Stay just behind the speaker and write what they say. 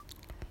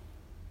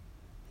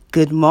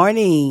Good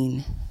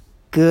morning,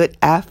 good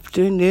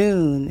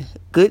afternoon,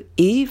 good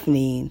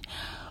evening,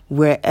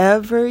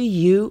 wherever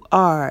you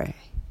are.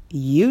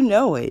 You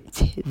know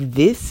it.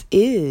 This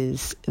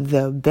is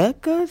the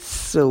Becca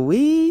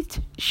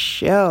Sweet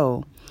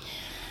Show.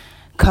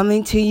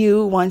 Coming to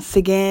you once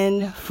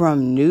again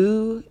from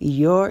New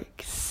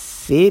York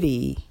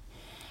City.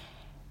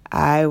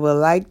 I would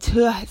like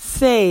to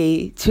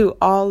say to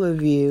all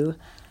of you,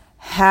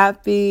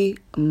 Happy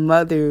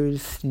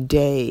Mother's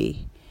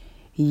Day.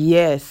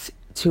 Yes,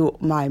 to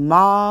my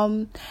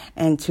mom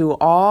and to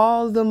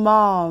all the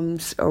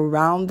moms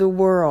around the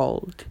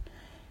world,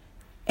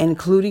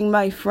 including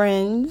my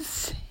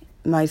friends,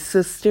 my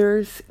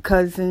sisters,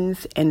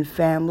 cousins, and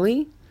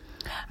family.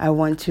 I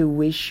want to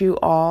wish you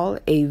all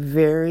a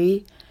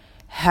very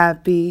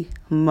happy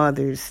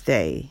Mother's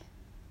Day.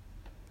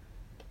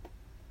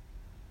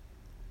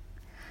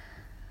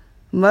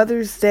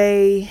 Mother's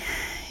Day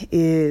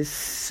is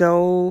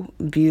so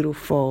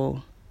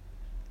beautiful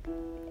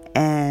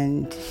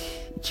and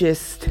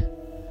just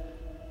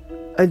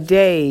a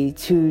day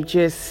to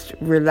just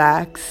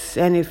relax.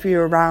 And if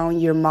you're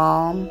around your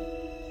mom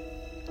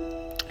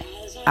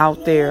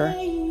out there,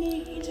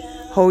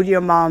 hold your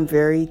mom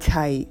very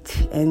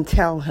tight and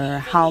tell her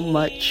how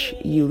much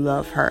you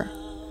love her.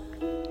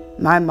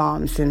 My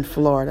mom's in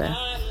Florida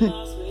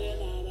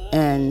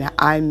and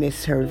I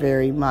miss her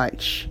very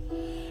much.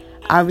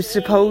 I was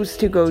supposed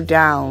to go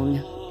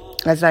down,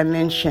 as I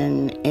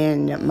mentioned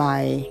in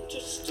my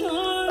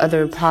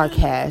other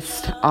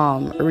podcast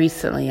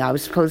recently. I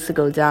was supposed to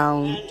go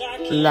down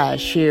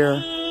last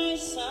year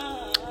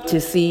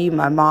to see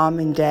my mom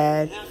and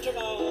dad,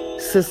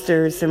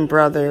 sisters and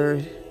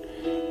brother,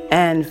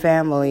 and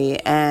family.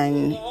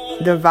 And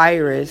the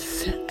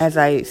virus, as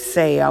I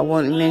say, I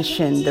won't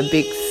mention the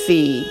big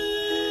C,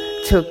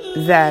 took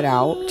that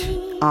out.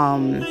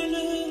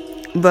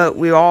 But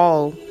we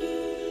all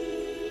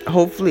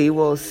hopefully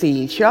will see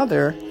each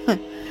other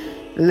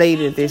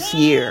later this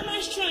year.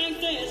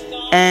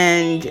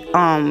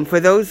 And for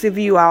those of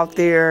you out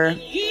there,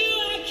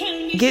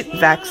 get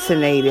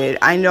vaccinated.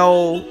 I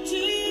know,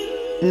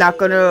 not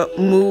going to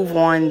move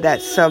on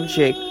that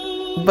subject,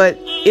 but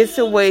it's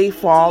a way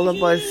for all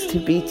of us to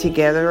be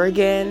together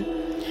again.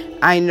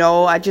 I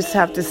know, I just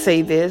have to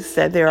say this,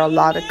 that there are a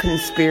lot of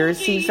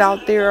conspiracies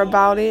out there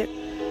about it.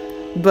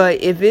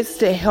 But if it's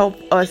to help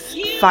us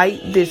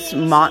fight this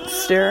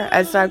monster,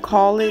 as I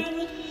call it,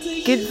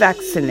 get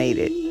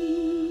vaccinated,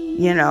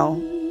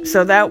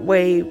 so that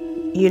way,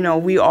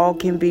 we all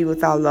can be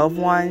with our loved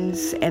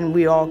ones and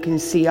we all can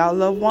see our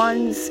loved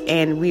ones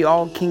and we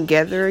all can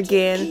gather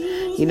again,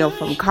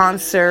 from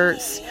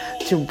concerts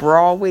to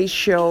Broadway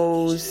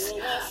shows,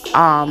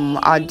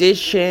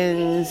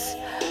 auditions,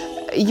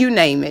 you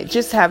name it,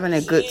 just having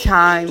a good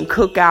time,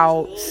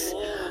 cookouts,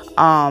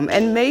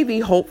 and maybe,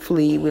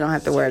 hopefully, we don't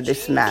have to wear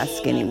this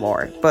mask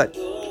anymore. But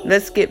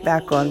let's get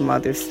back on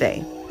Mother's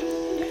Day.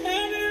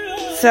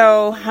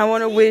 So I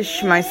want to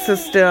wish my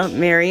sister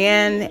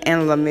Marianne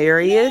and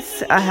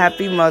Lamarius a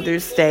happy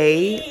Mother's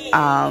Day.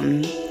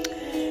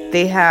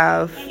 They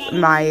have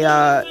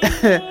my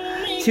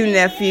two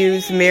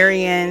nephews.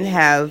 Marianne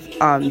have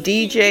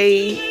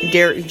DJ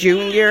Derek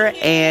Jr.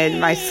 and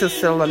my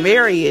sister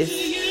Lamarius,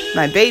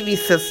 my baby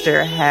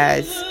sister,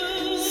 has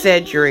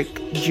Cedric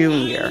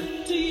Jr.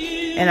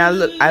 And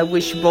I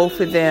wish both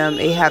of them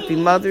a happy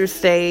Mother's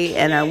Day,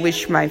 and I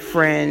wish my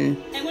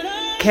friend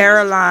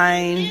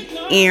Caroline,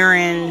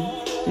 Erin,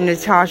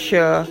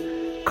 Natasha,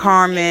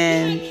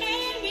 Carmen,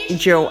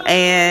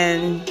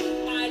 Joanne.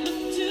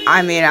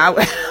 I'm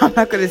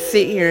not going to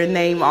sit here and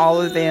name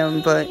all of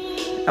them, but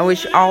I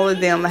wish all of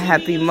them a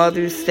happy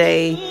Mother's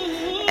Day.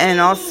 And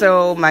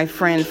also my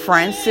friend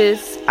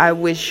Frances, I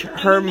wish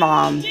her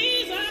mom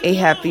a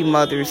happy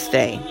Mother's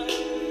Day.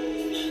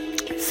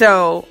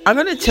 So I'm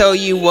going to tell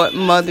you what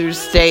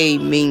Mother's Day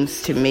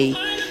means to me.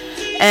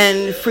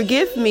 And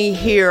forgive me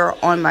here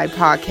on my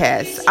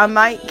podcast. I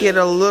might get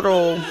a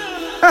little,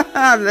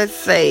 let's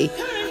say,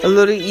 a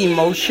little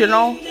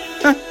emotional.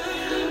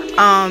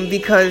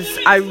 Because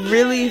I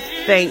really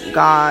thank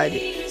God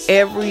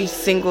every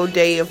single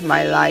day of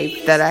my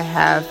life that I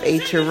have a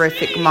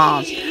terrific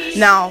mom.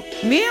 Now,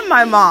 me and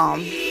my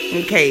mom,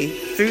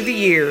 through the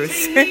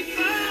years,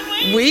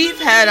 we've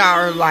had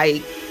our I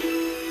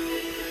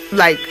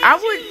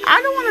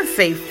don't want to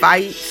say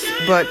fights,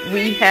 but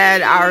we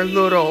had our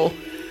little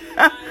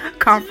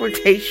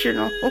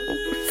confrontationals.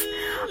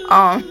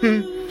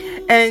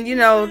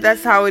 And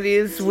that's how it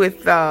is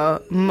with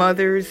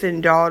mothers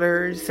and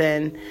daughters,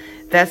 and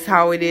that's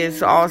how it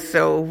is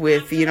also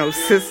with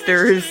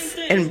sisters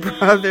and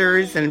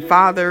brothers and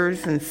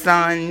fathers and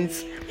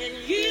sons.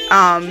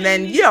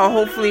 And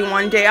hopefully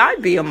one day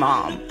I'd be a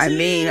mom.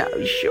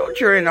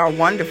 Children are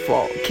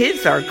wonderful.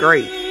 Kids are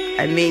great.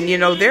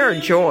 They're a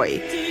joy.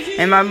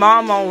 And my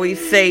mom always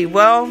say,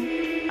 well,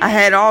 I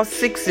had all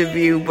 6 of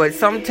you, but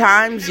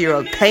sometimes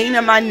you're a pain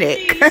in my neck.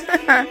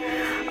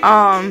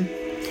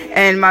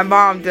 And my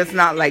mom does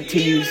not like to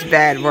use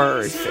bad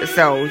words.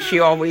 So she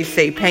always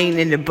say pain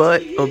in the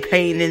butt or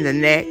pain in the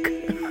neck.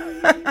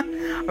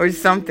 or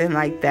something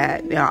like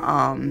that.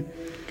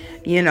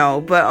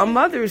 But a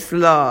mother's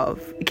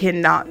love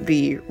cannot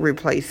be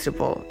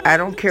replaceable. I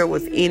don't care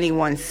what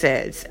anyone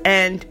says.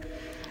 And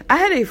I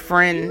had a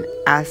friend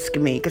ask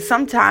me, because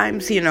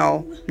sometimes,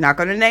 not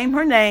going to name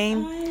her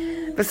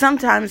name, but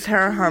sometimes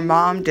her and her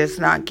mom does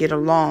not get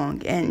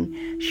along.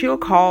 And she'll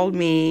call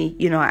me,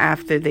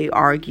 after they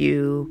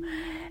argue,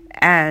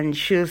 and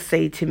she'll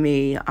say to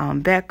me,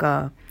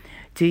 Becca,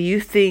 do you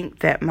think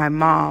that my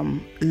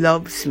mom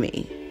loves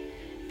me?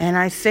 And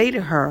I say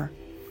to her,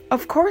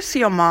 of course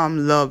your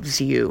mom loves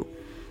you.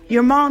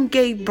 Your mom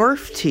gave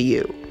birth to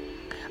you.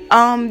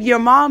 Your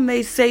mom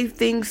may say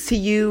things to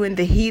you in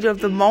the heat of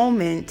the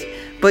moment,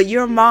 but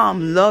your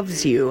mom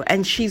loves you,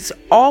 and she's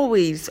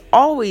always,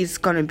 always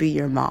going to be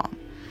your mom.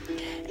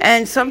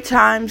 And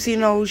sometimes,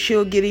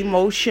 she'll get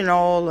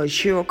emotional or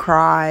she'll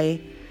cry,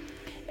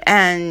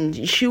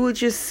 and she will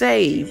just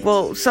say,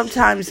 well,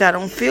 sometimes I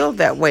don't feel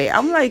that way.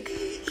 I'm like,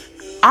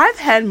 I've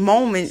had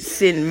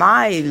moments in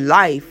my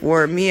life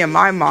where me and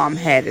my mom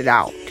had it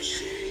out.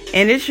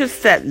 And it's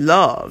just that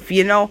love,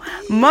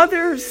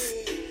 mothers,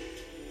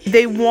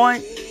 they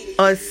want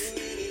us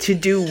to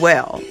do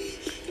well.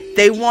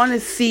 They want to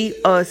see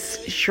us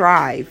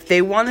strive.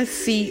 They want to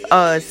see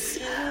us,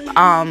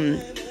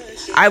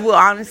 I will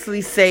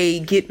honestly say,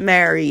 get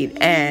married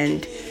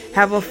and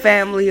have a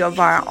family of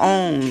our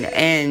own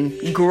and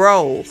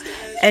grow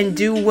and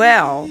do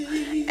well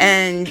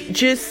and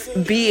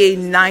just be a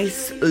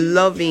nice,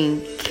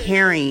 loving,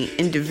 caring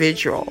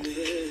individual.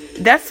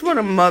 That's what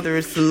a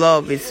mother's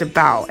love is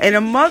about. And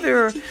a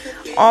mother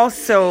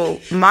also,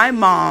 my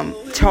mom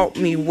taught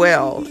me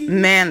well,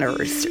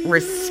 manners,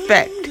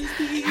 respect,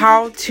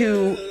 how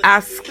to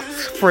ask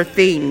for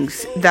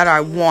things that I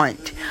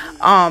want,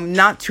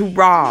 not to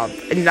rob,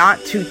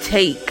 not to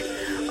take,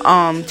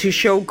 to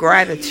show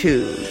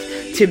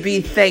gratitude, to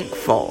be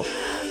thankful.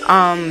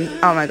 Oh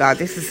my God,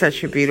 this is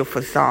such a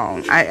beautiful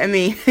song. I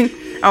mean,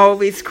 I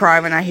always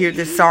cry when I hear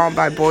this song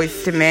by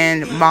Boyz II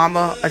Men,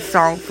 Mama, a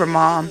Song for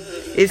Mom.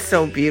 It's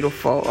so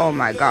beautiful. Oh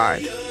my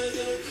God.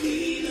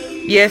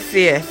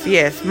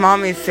 Yes.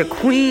 Mom is the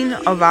queen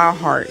of our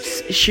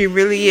hearts. She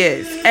really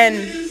is. And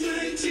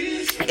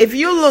if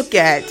you look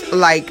at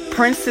like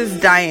Princess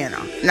Diana,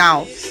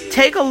 now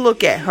take a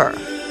look at her.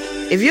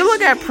 If you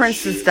look at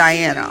Princess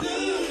Diana,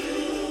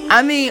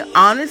 I mean,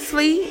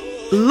 honestly,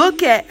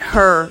 look at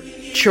her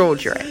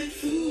children,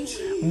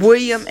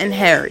 William and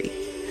Harry.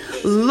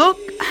 Look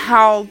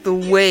how the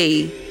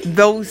way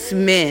those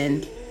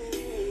men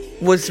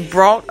was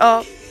brought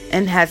up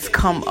and has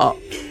come up.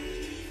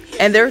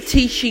 And they're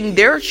teaching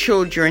their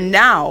children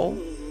now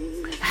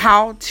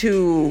how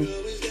to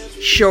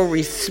show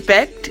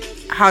respect,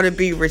 how to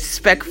be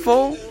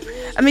respectful.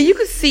 I mean, you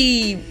can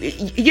see,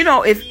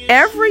 if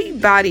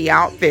everybody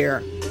out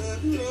there,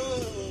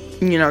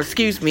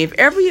 if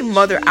every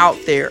mother out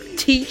there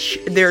teach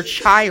their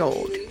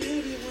child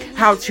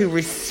how to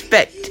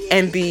respect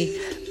and be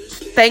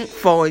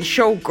thankful and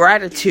show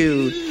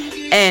gratitude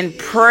and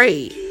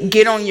pray,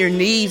 get on your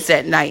knees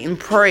at night and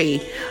pray,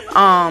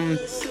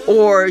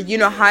 or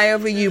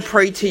however you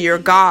pray to your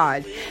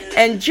God,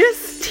 and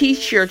just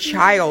teach your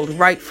child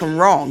right from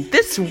wrong,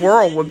 this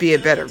world would be a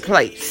better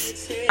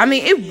place. I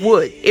mean,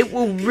 it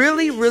will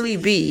really, really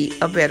be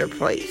a better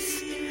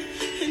place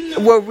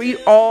where we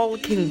all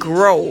can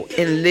grow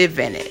and live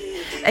in it.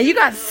 And you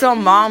got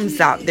some moms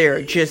out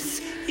there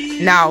just,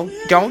 now,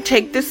 don't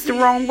take this the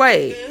wrong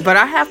way, but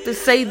I have to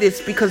say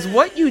this because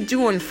what you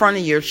do in front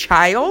of your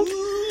child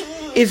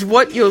is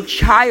what your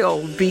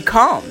child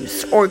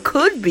becomes or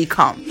could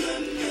become.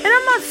 And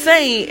I'm not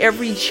saying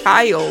every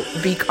child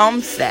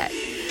becomes that.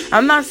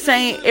 I'm not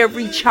saying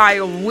every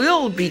child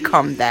will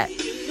become that.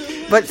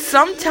 But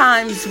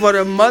sometimes what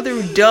a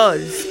mother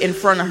does in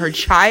front of her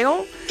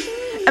child,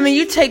 I mean,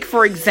 you take,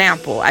 for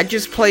example, I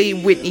just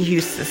played Whitney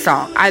Houston's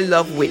song. I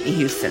love Whitney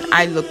Houston.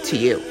 I look to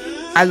you.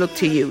 I look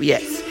to you,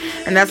 yes.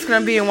 And that's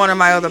going to be in one of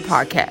my other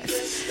podcasts.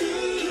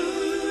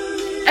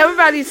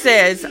 Everybody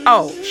says,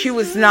 oh, she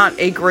was not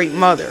a great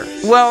mother.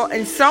 Well,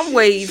 in some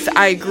ways,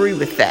 I agree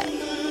with that.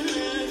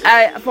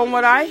 From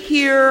what I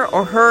hear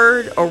or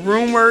heard or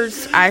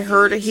rumors I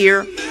heard or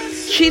hear,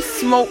 she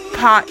smoked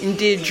pot and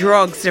did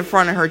drugs in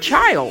front of her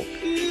child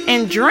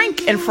and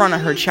drank in front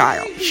of her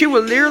child. She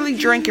would literally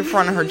drink in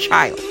front of her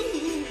child.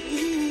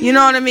 You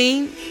know what I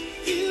mean?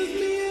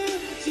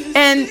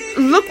 And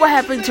look what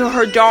happened to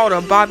her daughter,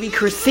 Bobby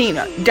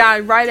Christina.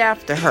 Died right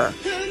after her.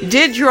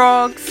 Did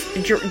drugs,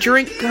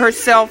 drink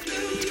herself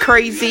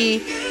crazy.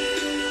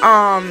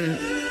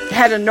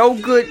 Had a no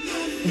good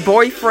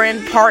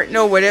boyfriend,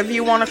 partner, whatever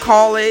you want to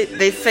call it.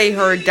 They say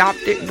her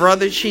adopted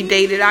brother she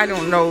dated. I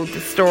don't know the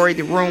story,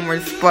 the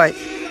rumors. But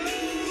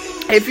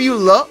if you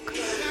look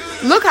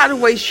how the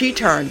way she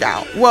turned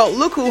out. Well,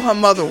 look who her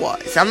mother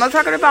was. I'm not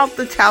talking about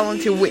the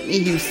talented Whitney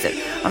Houston.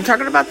 I'm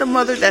talking about the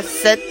mother that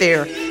sat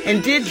there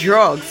and did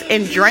drugs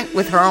and drank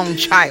with her own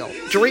child.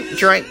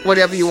 Drink,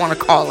 whatever you want to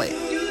call it.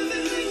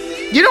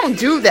 You don't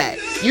do that.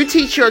 You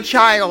teach your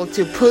child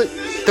to put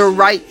the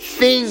right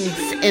things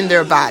in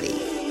their body.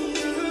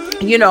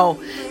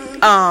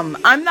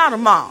 I'm not a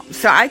mom,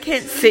 so I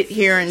can't sit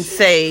here and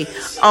say,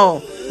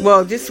 oh,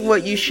 well, this is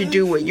what you should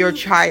do with your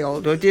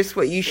child, or this is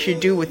what you should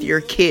do with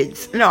your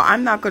kids. No,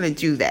 I'm not going to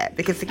do that,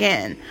 because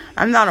again,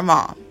 I'm not a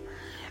mom.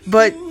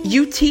 But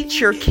you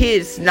teach your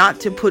kids not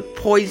to put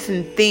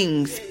poison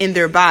things in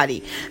their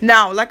body.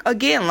 Now, like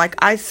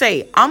I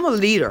say, I'm a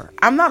leader.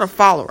 I'm not a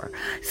follower.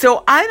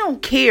 So I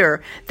don't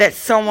care that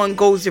someone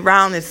goes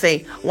around and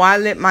say, well, I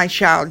let my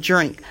child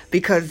drink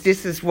because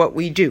this is what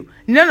we do.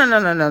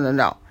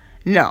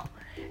 No.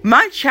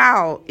 My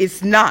child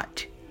is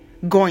not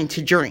going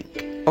to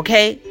drink.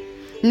 Okay?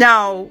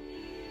 Now,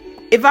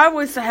 if I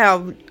was to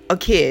have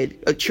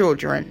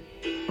children,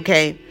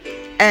 okay,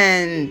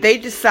 and they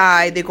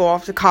decide they go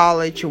off to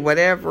college or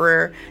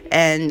whatever,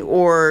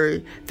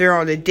 or they're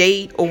on a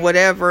date or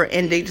whatever,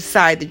 and they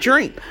decide to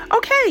drink,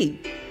 okay,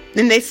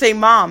 then they say,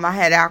 Mom, I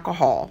had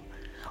alcohol,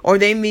 or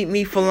they meet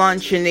me for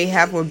lunch and they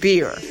have a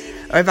beer,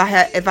 or if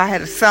I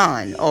had a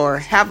son, or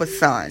have a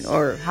son,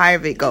 or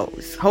however it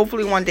goes.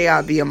 Hopefully one day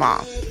I'll be a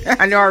mom.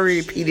 I know I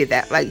repeated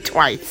that like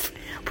twice,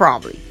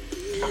 probably.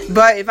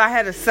 But if I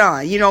had a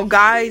son,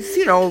 guys,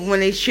 when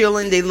they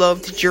chilling, they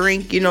love to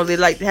drink, they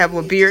like to have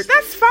a beer.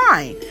 That's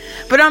fine.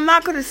 But I'm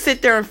not going to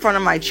sit there in front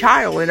of my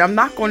child, and I'm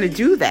not going to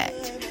do that.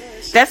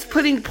 That's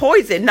putting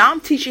poison. Now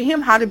I'm teaching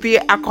him how to be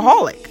an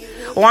alcoholic,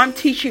 or I'm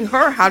teaching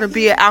her how to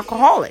be an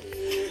alcoholic.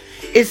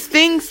 It's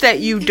things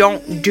that you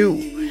don't do.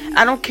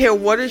 I don't care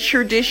what a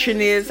tradition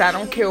is. I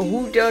don't care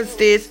who does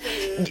this.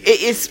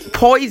 It's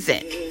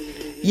poison.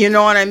 You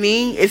know what I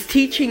mean? It's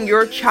teaching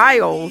your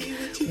child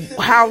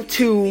how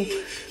to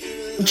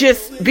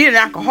just be an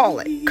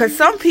alcoholic. Because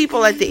some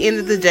people at the end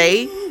of the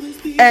day,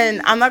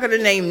 and I'm not going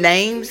to name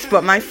names,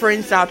 but my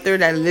friends out there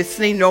that are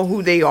listening know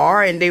who they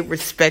are, and they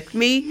respect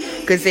me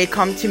because they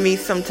come to me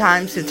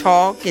sometimes to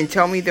talk and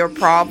tell me their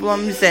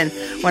problems. And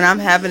when I'm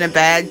having a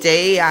bad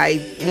day,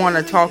 I want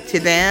to talk to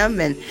them,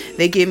 and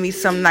they give me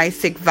some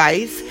nice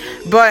advice.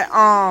 But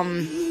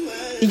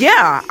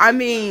yeah, I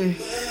mean,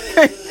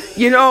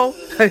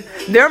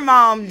 their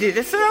mom did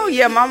this. Oh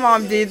yeah, my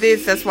mom did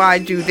this. That's why I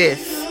do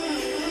this.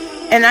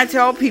 And I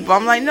tell people,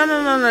 I'm like,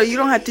 no, you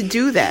don't have to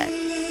do that.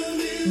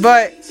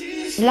 But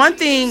one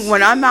thing,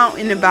 when I'm out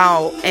and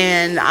about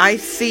and I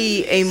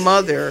see a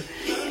mother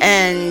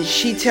and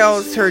she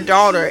tells her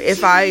daughter,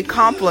 if I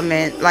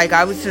compliment, like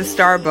I was in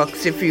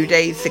Starbucks a few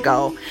days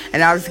ago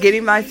and I was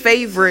getting my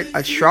favorite,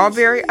 a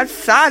strawberry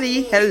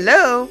acai,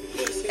 hello.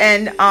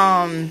 And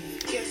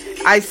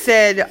I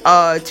said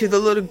to the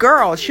little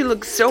girl, she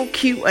looks so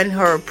cute in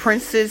her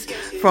Princess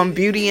from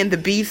Beauty and the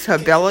Beast, her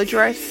Bella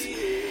dress.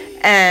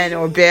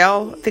 Or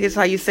Belle, I think it's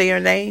how you say her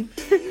name.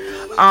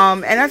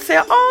 And I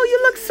said, oh, you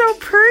look so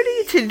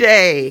pretty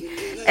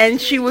today. And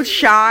she was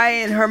shy,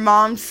 and her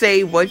mom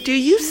said, what do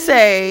you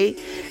say?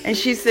 And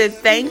she said,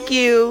 thank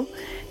you.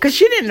 Because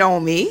she didn't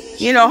know me.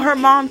 Her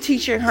mom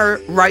teaching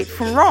her right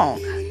from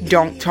wrong.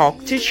 Don't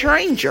talk to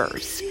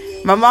strangers.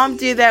 My mom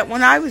did that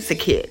when I was a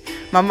kid.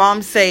 My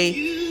mom say,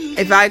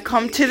 if I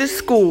come to the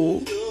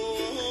school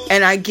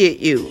and I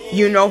get you,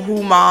 you know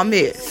who mom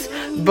is.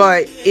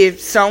 But if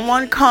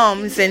someone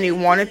comes and they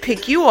want to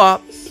pick you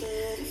up,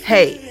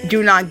 hey,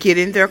 do not get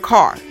in their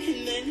car.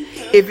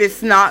 If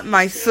it's not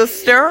my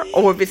sister,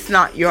 or if it's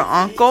not your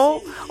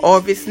uncle, or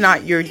if it's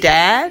not your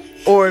dad,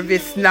 or if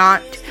it's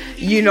not,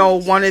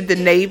 one of the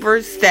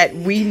neighbors that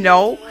we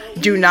know,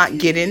 do not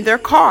get in their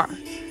car.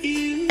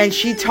 And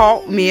she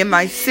taught me and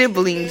my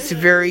siblings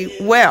very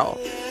well.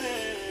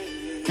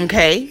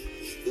 Okay?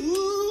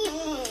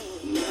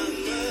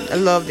 I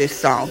love this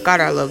song.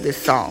 God, I love this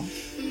song.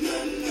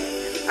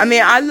 I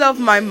mean, I love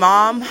my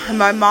mom.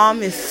 My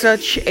mom is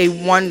such a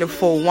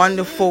wonderful,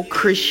 wonderful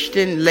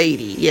Christian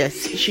lady.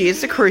 Yes, she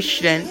is a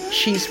Christian.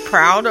 She's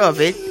proud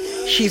of it.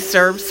 She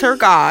serves her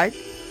God.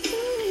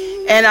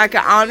 And I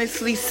can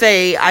honestly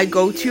say I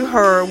go to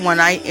her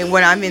when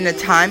I'm in a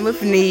time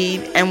of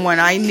need and when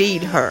I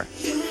need her.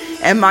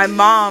 And my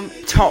mom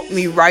taught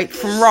me right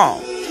from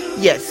wrong.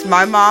 Yes,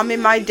 my mom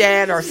and my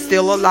dad are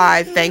still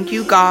alive. Thank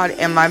you, God.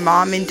 And my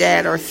mom and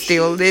dad are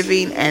still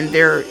living, and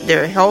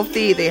they're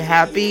healthy. They're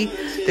happy.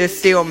 They're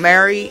still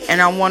married,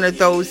 and I'm one of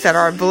those that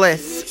are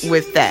blessed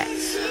with that.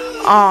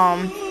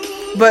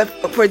 But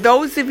for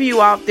those of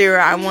you out there,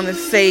 I want to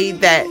say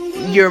that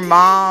your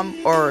mom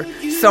or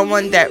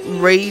someone that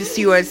raised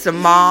you as a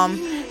mom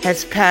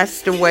has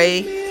passed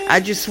away.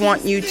 I just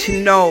want you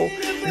to know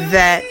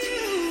that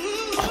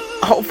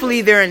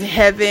hopefully they're in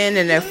heaven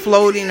and they're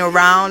floating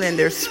around and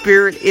their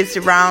spirit is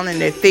around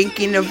and they're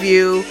thinking of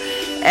you.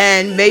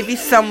 And maybe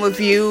some of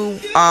you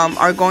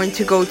are going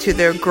to go to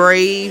their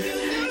grave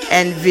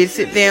and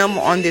visit them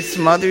on this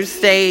Mother's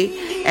Day.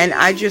 And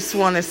I just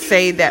want to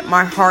say that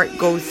my heart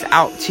goes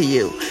out to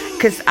you,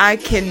 because I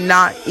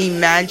cannot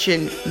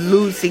imagine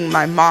losing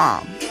my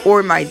mom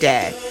or my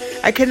dad.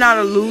 I cannot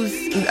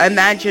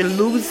imagine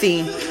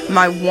losing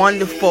my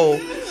wonderful,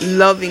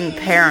 loving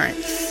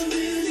parents.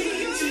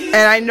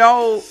 And I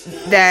know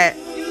that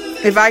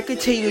if I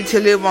continue to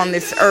live on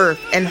this earth,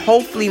 and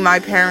hopefully my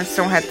parents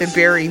don't have to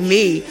bury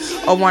me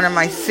or one of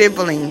my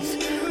siblings,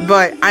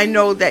 but I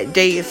know that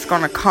day is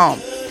going to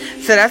come.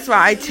 So that's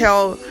why I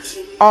tell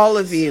all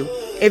of you,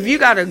 if you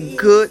got a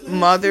good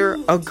mother,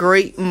 a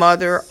great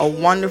mother, a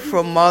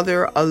wonderful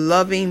mother, a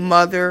loving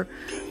mother,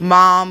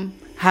 mom,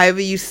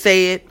 however you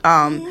say it,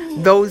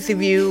 those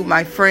of you,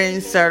 my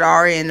friends that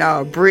are in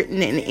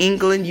Britain and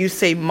England, you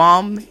say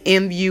mom,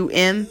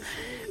 M-U-M.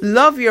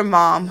 Love your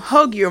mom,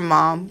 hug your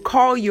mom,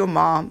 call your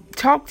mom,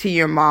 talk to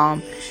your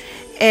mom,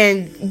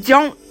 and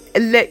don't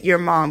let your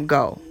mom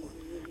go.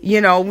 You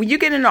know, when you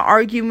get in an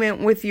argument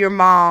with your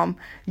mom,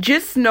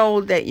 just know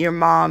that your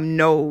mom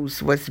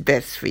knows what's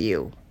best for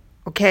you.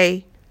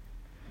 Okay?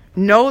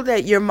 Know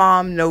that your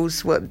mom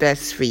knows what's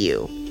best for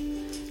you.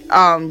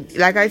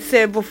 Like I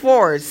said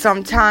before,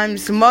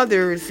 sometimes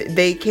mothers,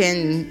 they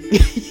can,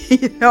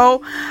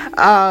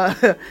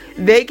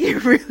 they can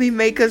really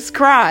make us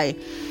cry.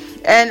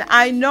 And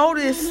I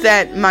noticed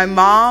that my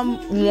mom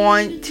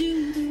wants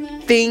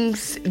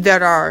things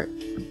that are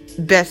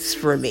best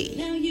for me.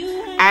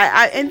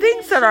 And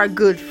things that are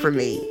good for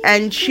me.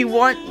 And she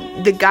wants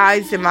the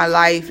guys in my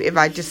life, if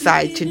I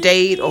decide to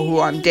date or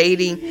who I'm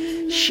dating,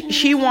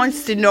 she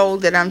wants to know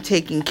that I'm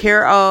taken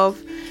care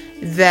of,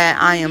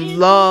 that I am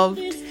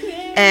loved.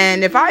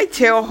 And if I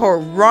tell her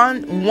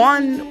one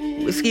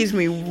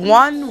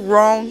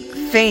wrong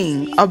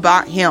thing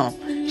about him,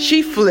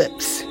 she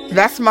flips.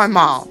 That's my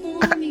mom.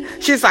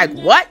 She's like,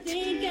 what?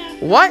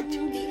 What?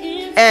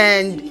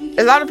 And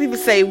a lot of people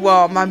say,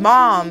 well, my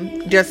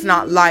mom does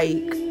not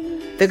like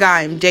the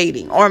guy I'm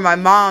dating, or my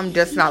mom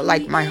does not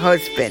like my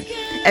husband.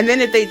 And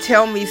then if they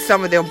tell me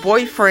some of their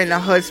boyfriend or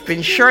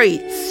husband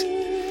traits,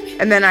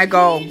 and then I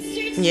go,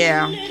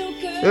 yeah,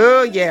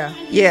 oh yeah.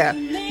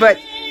 But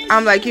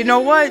I'm like, you know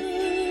what?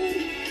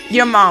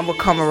 Your mom will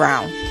come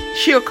around.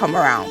 She'll come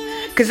around.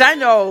 Because I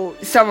know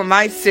some of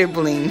my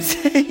siblings,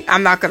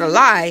 I'm not going to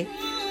lie,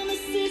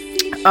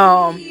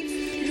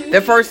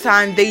 the first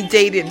time they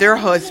dated their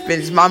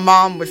husbands, my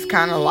mom was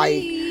kind of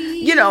like,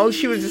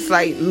 she was just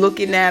like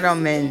looking at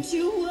them and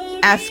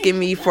asking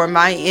me for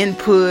my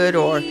input,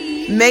 or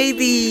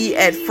maybe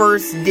at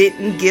first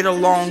didn't get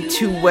along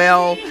too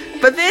well,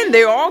 but then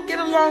they all get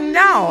along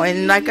now.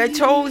 And like I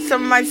told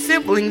some of my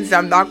siblings,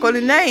 I'm not going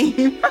to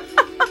name,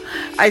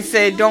 I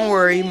said, don't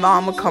worry,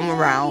 mom will come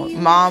around.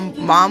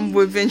 Mom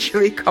will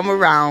eventually come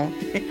around.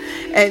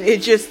 And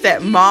it's just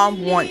that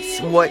mom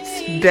wants what's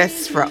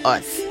best for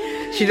us.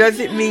 She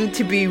doesn't mean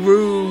to be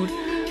rude.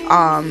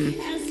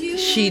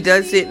 She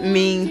doesn't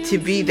mean to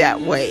be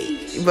that way,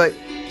 but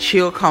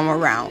she'll come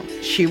around.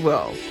 She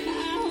will.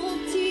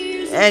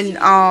 And,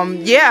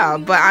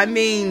 but I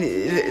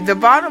mean, the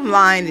bottom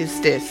line is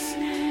this.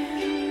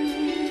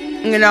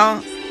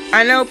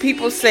 I know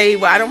people say,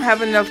 well, I don't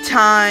have enough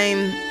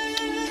time.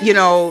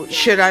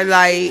 Should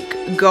I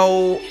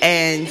go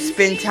and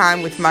spend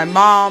time with my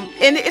mom?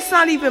 And it's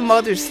not even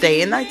Mother's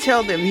Day. And I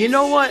tell them, you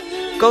know what?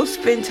 Go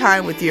spend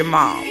time with your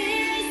mom.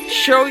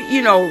 Show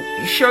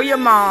your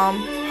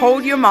mom,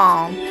 hold your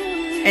mom,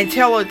 and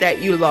tell her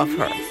that you love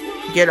her.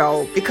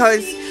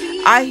 Because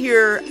I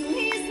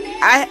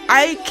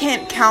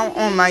can't count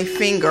on my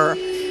finger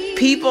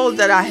people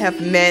that I have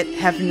met,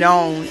 have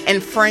known,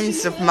 and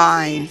friends of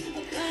mine,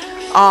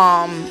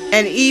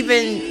 and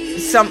even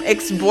some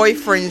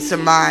ex-boyfriends of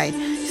mine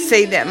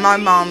say that my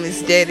mom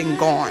is dead and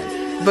gone.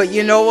 But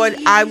you know what?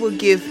 I would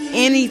give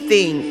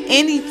anything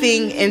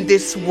in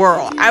this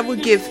world. I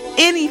would give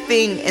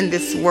anything in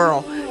this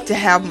world to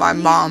have my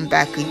mom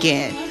back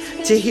again,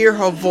 to hear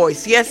her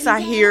voice. Yes, I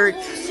hear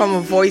it from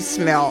a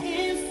voicemail.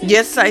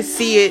 Yes, I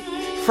see it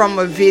from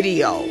a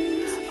video.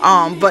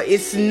 But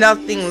it's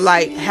nothing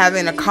like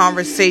having a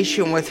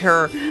conversation with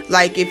her,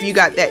 like if you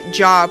got that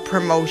job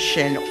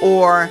promotion,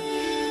 or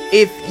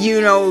if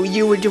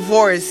you were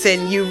divorced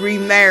and you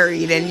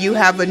remarried and you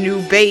have a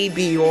new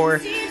baby,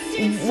 or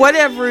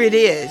whatever it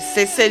is.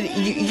 They said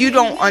you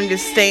don't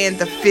understand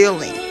the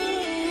feeling,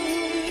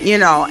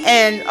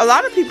 and a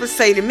lot of people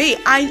say to me,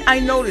 I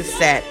noticed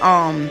that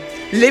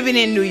living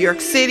in New York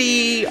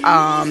City,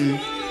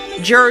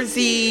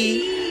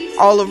 Jersey,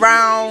 all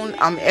around,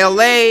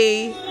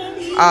 LA,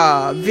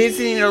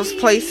 visiting those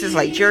places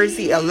like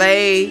Jersey,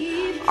 LA,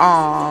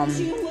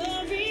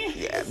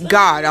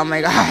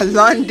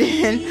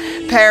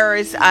 London,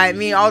 Paris. I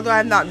mean, although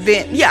I've not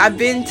been, I've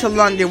been to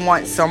London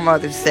once on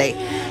Mother's Day,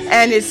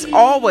 and it's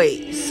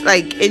always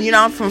like, and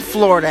I'm from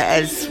Florida,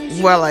 as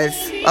well as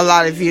a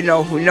lot of you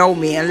who know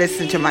me and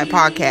listen to my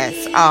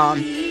podcast.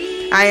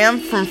 I am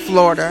from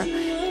Florida,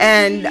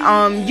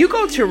 and you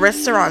go to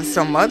restaurants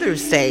on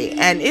Mother's Day,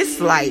 and it's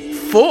like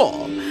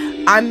full.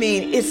 I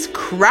mean, it's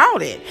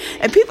crowded,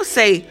 and people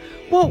say,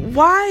 well,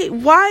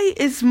 why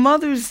is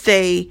Mother's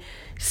Day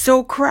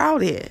so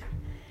crowded?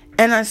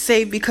 And I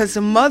say, because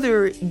a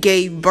mother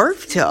gave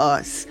birth to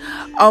us.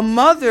 A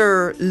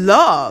mother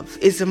love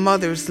is a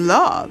mother's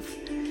love.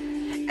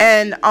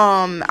 And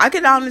I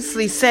can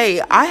honestly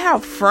say, I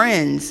have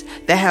friends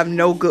that have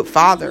no good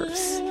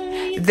fathers.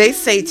 They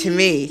say to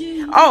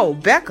me, oh,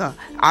 Becca,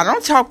 I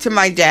don't talk to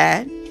my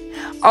dad.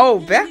 Oh,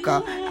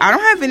 Becca, I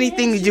don't have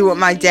anything to do with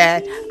my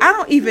dad. I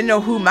don't even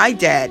know who my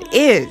dad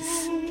is.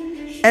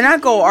 And I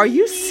go, are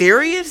you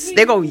serious?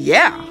 They go,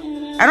 yeah.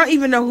 I don't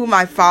even know who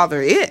my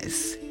father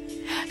is.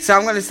 So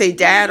I'm going to say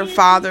dad or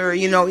father,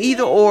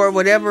 either or,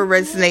 whatever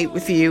resonate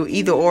with you,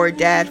 either or,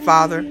 dad,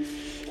 father.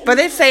 But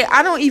they say,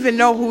 I don't even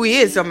know who he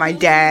is, or my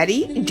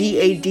daddy,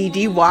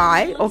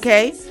 D-A-D-D-Y,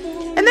 okay?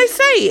 And they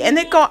say, and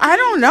they go, I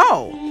don't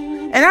know.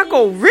 And I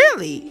go,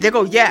 really? They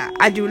go, yeah,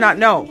 I do not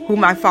know who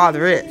my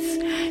father is.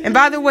 And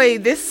by the way,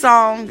 this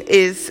song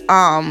is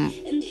from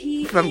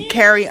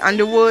Carrie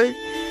Underwood.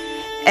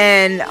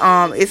 And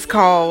it's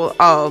called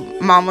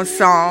Mama's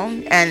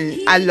Song. And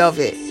I love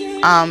it.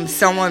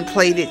 Someone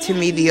played it to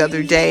me the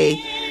other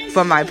day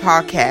for my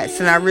podcast.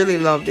 And I really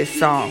love this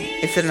song.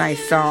 It's a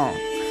nice song.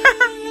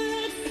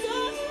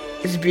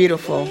 It's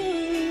beautiful.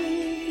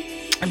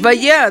 But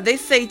yeah, they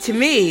say to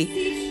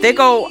me, they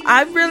go,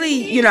 I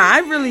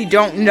really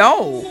don't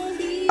know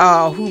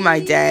who my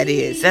dad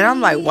is. And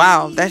I'm like,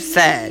 wow, that's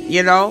sad,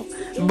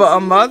 But a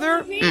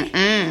mother,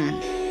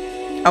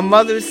 a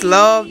mother's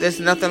love, there's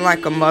nothing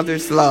like a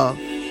mother's love.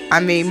 I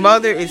mean,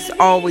 mother is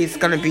always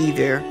going to be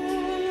there,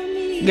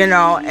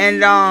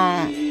 And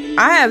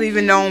I have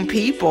even known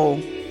people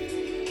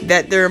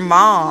that their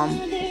mom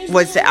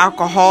was an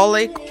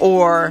alcoholic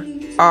or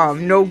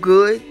no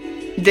good.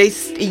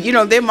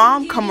 Their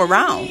mom come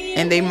around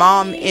and their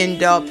mom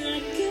end up,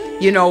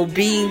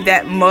 being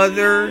that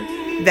mother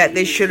that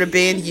they should have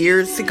been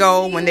years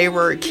ago when they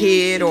were a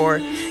kid.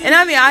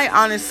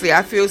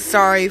 I feel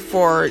sorry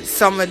for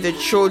some of the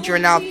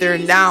children out there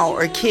now,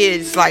 or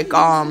kids like,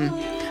 I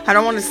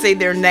don't want to say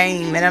their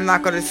name, and I'm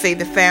not going to say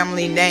the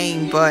family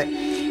name, but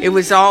it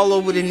was all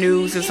over the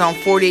news. It's on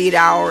 48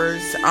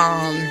 Hours,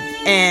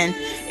 and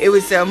it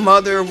was a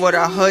mother with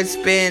a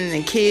husband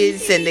and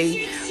kids, and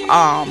they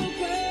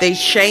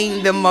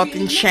chained them up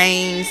in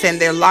chains, and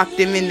they locked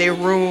them in their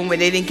room,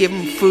 and they didn't give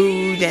them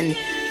food, and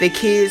the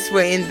kids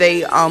were in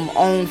their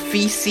own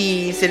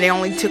feces, and they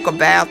only took a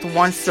bath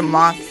once a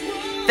month.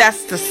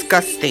 That's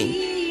disgusting.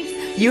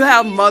 You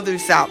have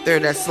mothers out there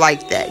that's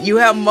like that. You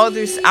have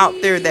mothers out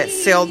there that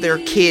sell their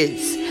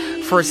kids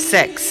for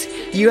sex.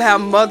 You have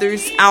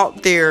mothers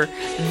out there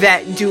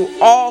that do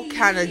all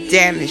kind of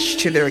damage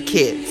to their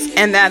kids,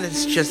 and that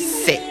is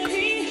just sick.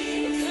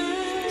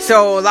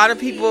 So a lot of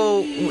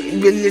people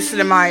will listen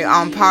to my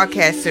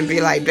podcast and be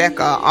like,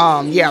 Becca,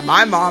 yeah,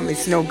 my mom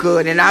is no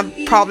good. And I'm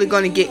probably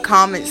going to get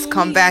comments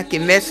come back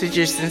and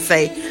messages and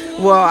say,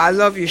 well, I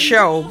love your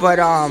show, but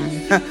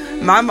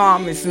my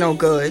mom is no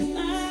good.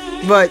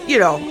 But,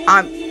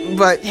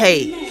 but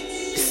hey,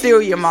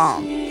 still your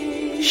mom.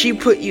 She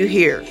put you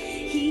here.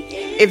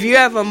 If you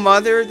have a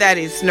mother that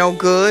is no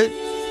good,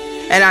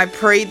 and I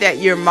pray that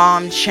your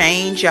mom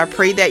change, I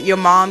pray that your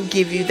mom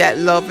give you that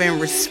love and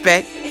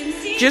respect.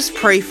 Just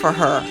pray for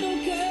her.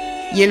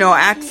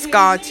 Ask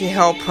God to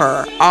help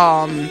her.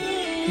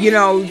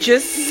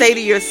 Just say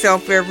to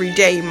yourself every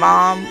day,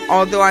 Mom,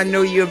 although I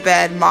know you're a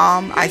bad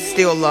mom, I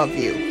still love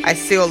you. I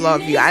still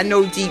love you. I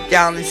know deep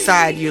down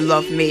inside you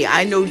love me.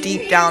 I know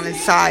deep down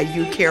inside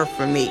you care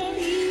for me.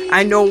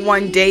 I know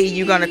one day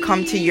you're going to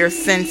come to your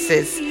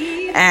senses,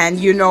 and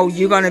you're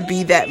going to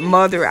be that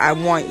mother I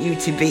want you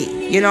to be.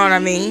 You know what I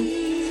mean?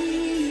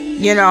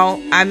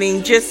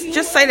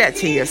 Just say that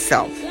to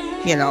yourself.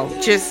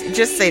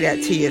 Just say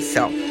that to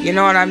yourself. You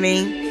know what I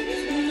mean?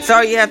 That's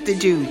all you have to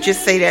do.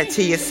 Just say that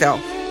to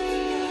yourself.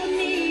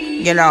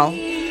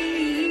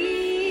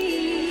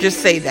 Just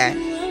say that.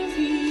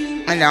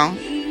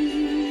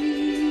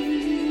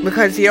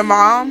 Because your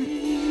mom,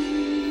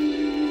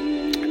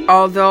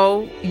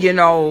 although,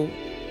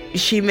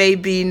 she may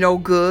be no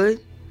good,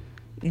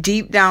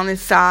 deep down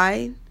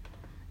inside,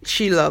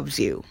 she loves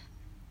you.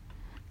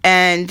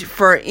 And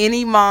for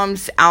any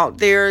moms out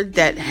there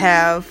that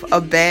have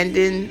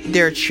abandoned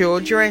their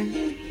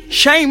children,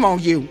 shame on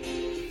you.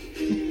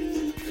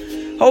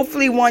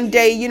 Hopefully one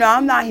day,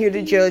 I'm not here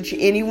to judge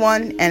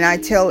anyone. And I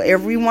tell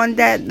everyone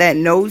that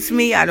knows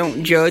me, I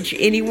don't judge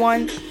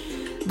anyone.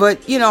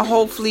 But,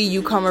 hopefully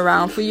you come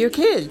around for your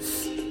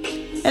kids.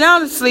 And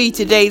honestly,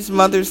 today's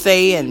Mother's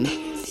Day, and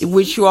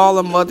wish you all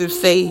a Mother's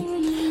Day.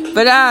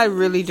 But I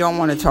really don't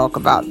want to talk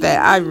about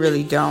that. I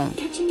really don't.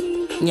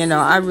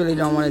 I really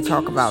don't want to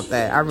talk about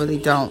that. I really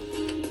don't.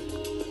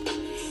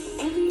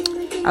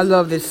 I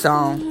love this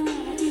song.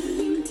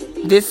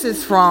 This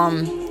is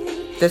from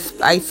the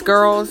Spice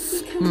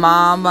Girls,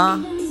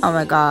 Mama. Oh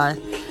my God.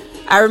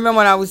 I remember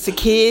when I was a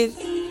kid,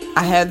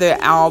 I had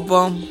their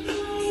album.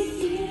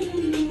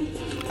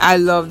 I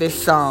love this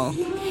song.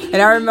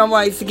 And I remember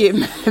I used to get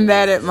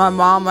mad at my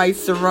mom. I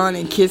used to run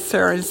and kiss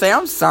her and say,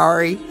 I'm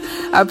sorry.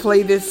 I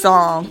played this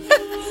song.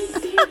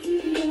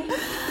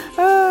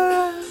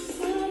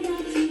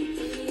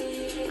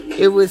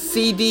 It was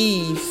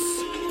CDs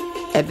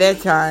at that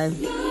time.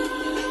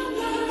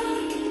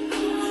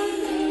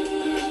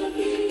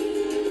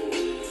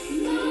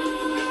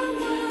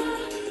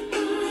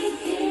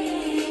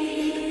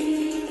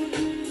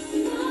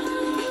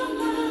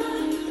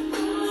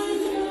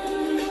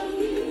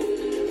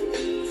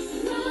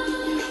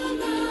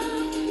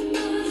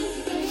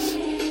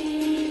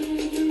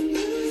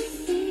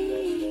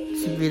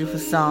 It's a beautiful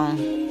song.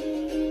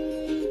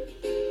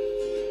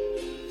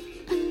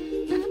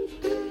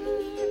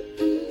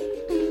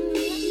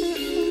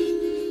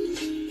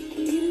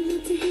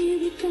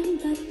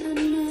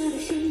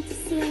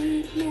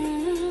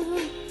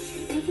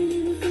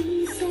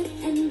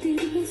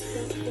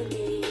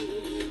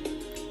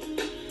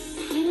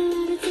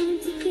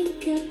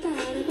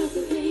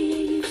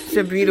 It's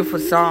a beautiful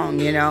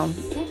song, you know.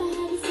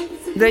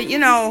 But, you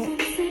know,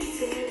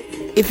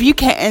 if you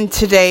can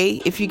today,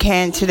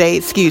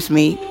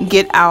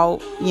 get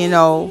out, you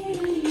know,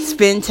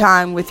 spend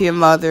time with your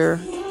mother,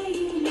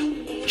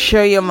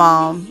 show your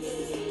mom,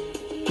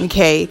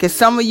 okay? Because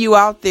some of you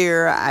out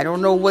there, I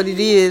don't know what it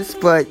is,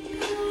 but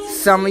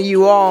some of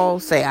you all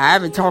say, I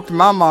haven't talked to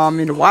my mom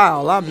in a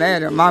while. I'm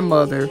mad at my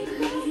mother.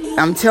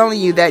 I'm telling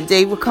you, that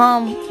day will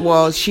come.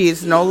 Well, she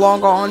is no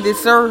longer on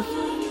this earth,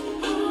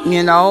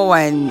 you know,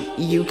 and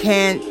you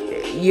can't,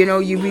 you know,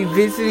 you be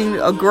visiting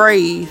a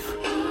grave,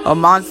 a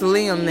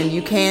mausoleum, and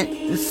you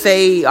can't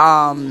say,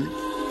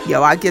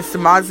 I guess the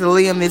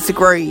mausoleum is a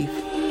grave,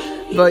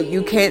 but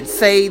you can't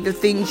say the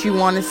things you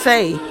want to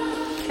say.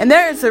 And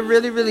there is a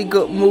really, really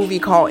good movie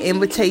called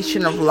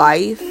Imitation of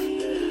Life.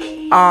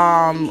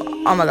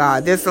 Oh my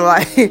God, there's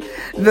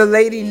the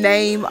lady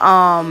name,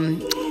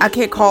 I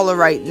can't call her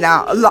right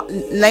now.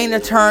 Lana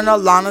Turner,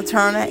 Lana,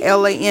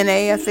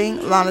 I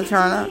think. Lana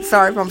Turner.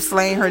 Sorry if I'm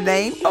slaying her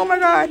name. Oh my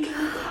God.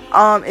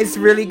 It's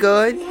really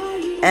good.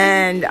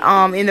 And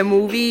in the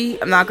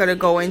movie, I'm not gonna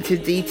go into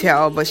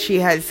detail, but she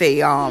has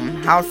a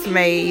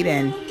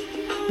housemaid,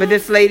 but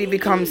this lady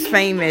becomes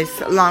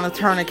famous. Lana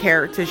Turner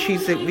character.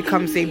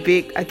 Becomes a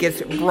big, I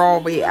guess,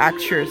 Broadway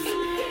actress.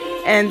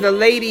 And the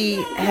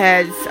lady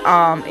has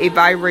a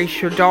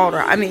biracial daughter.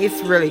 I mean,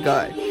 it's really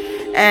good.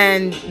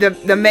 And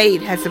the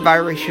maid has a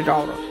biracial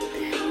daughter.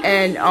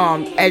 And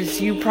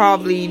as you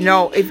probably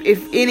know,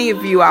 if any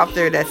of you out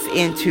there that's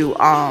into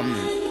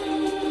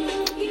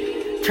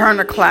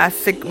Turner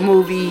Classic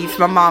movies,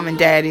 my mom and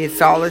dad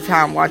is all the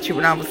time. Watch it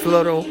when I was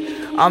little.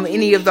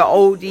 Any of the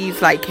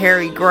oldies like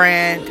Cary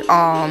Grant,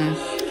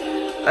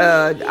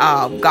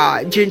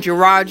 Ginger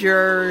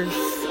Rogers,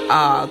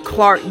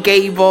 Clark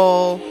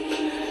Gable,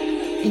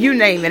 you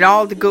name it,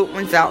 all the good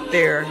ones out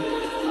there.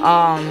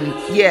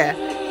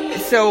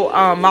 So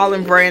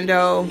Marlon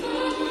Brando.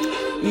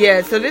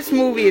 Yeah, so this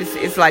movie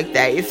is like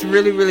that. It's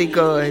really, really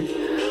good.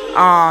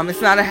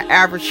 It's not an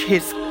average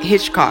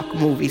Hitchcock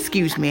movie,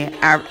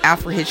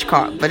 Alfred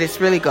Hitchcock, but it's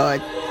really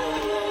good.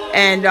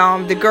 And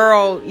the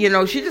girl, you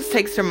know, she just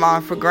takes her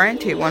mom for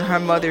granted when her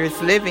mother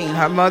is living.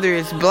 Her mother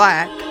is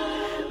black,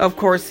 of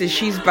course, and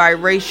she's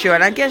biracial,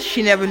 and I guess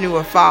she never knew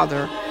her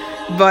father.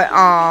 But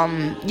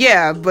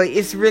but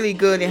it's really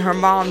good. And her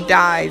mom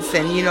dies,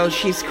 and you know,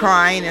 she's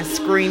crying and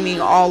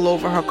screaming all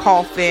over her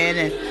coffin,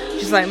 and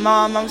she's like,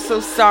 Mom, I'm so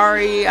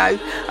sorry.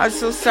 I'm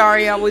so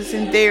sorry I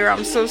wasn't there.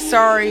 I'm so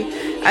sorry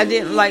I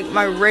didn't like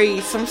my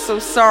race. I'm so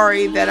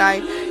sorry that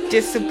I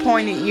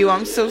disappointed you.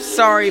 I'm so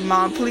sorry,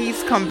 Mom.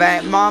 Please come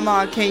back.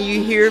 Mama, can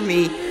you hear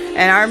me?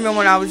 And I remember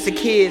when I was a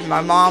kid, my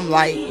mom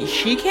like,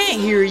 she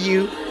can't hear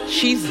you.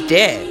 She's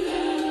dead.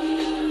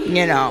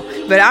 You know,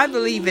 but I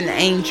believe in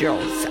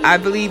angels. I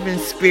believe in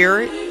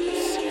spirits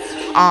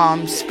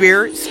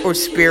or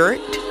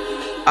spirit,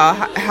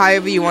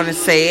 however you want to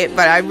say it.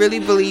 But I really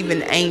believe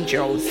in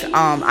angels.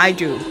 I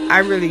do.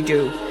 I really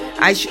do.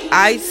 I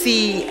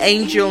see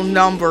angel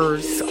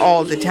numbers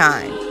all the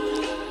time.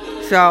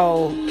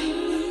 So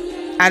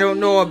I don't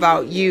know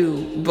about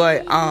you,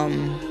 but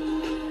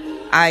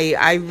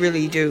I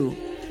really do.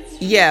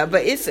 Yeah,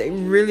 but it's a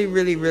really,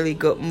 really, really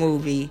good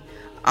movie.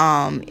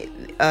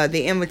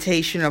 The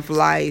Imitation of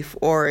Life,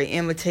 or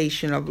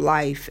Imitation of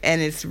Life,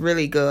 and it's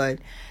really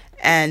good.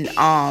 And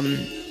I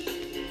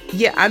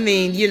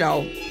mean, you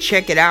know,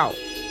 check it out.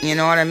 You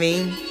know what I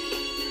mean?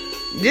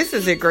 This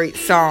is a great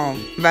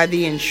song by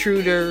The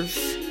Intruders.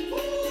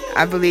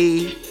 I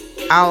believe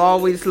I'll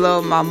Always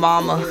Love My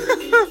Mama.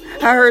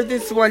 I heard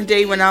this one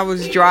day when I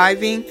was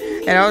driving,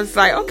 and I was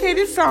like, okay,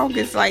 this song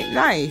is like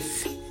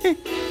nice.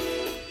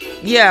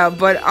 Yeah,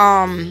 but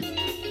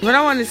what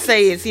I want to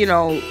say is, you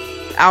know,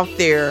 out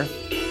there,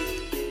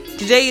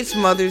 today is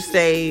Mother's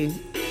Day.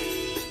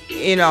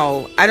 You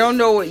know, I don't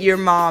know what your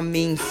mom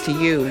means to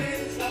you,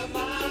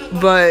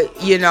 but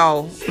you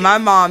know, my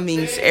mom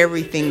means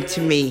everything to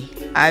me.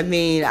 I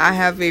mean, I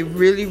have a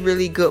really,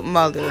 really good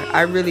mother.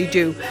 I really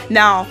do.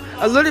 Now,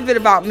 a little bit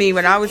about me.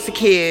 When I was a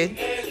kid,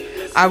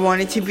 I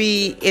wanted to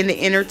be in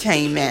the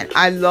entertainment.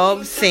 I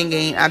love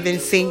singing. I've been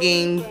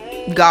singing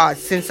God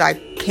since I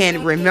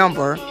can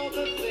remember.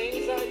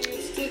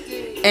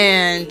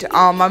 And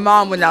my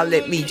mom would not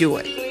let me do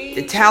it.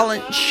 The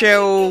talent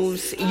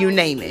shows, you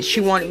name it. She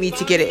wanted me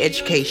to get an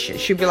education.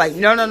 She'd be like,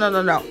 no.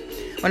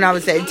 When I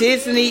was at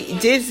Disney,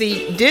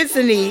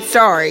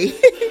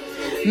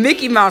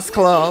 Mickey Mouse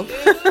Club.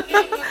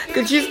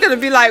 Because she's going to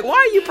be like, why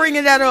are you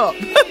bringing that up?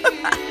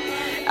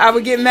 I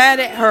would get mad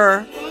at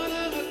her.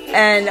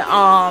 And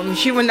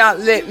she would not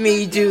let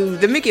me do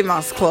the Mickey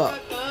Mouse Club.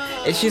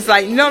 And she's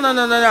like, no.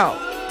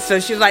 So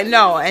she's like,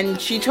 no. And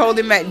she told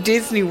him at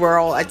Disney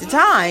World at the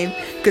time,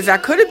 because I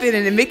could have been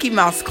in the Mickey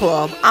Mouse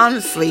Club,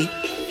 honestly.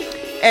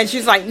 And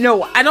she's like,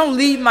 no, I don't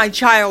leave my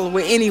child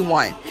with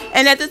anyone.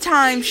 And at the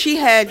time, she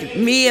had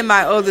me and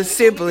my other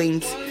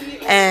siblings.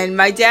 And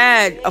my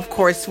dad, of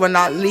course, will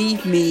not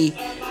leave me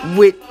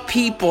with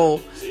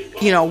people,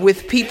 you know,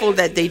 with people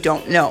that they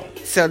don't know.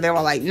 So they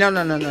were like, no.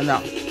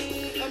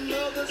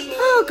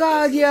 Oh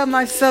God, yeah,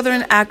 my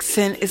southern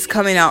accent is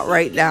coming out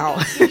right now.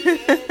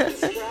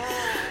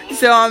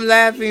 So I'm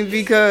laughing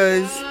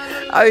because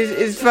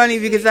it's funny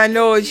because I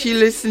know if she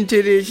listened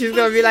to this, she's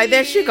gonna be like,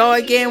 there she go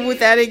again with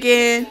that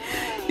again.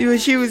 When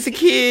she was a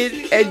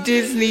kid at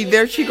Disney,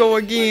 there she go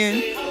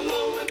again.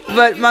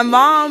 But my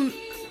mom,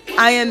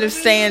 I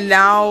understand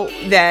now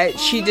that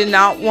she did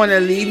not want to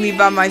leave me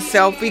by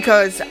myself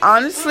because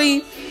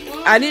honestly,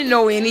 I didn't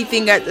know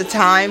anything at the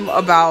time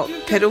about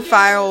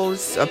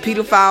pedophiles, or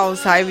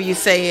pedophiles, however you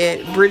say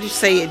it. British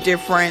say it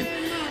different.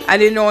 I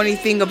didn't know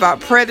anything about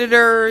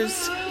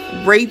predators,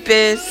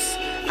 rapists.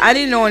 I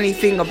didn't know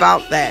anything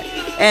about that.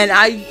 And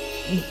I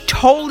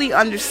totally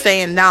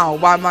understand now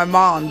why my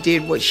mom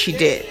did what she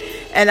did.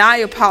 And I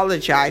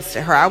apologized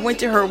to her. I went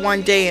to her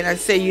one day and I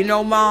said, you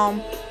know,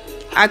 Mom,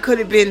 I could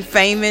have been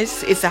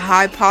famous. It's a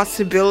high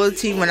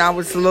possibility when I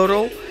was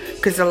little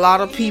because a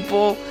lot of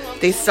people,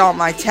 they saw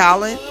my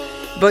talent.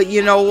 But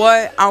you know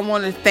what? I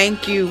want to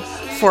thank you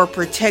for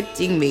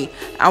protecting me.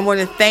 I want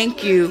to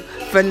thank you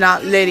for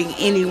not letting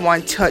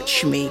anyone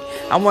touch me.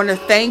 I want to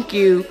thank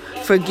you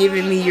for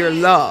giving me your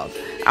love.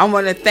 I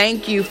want to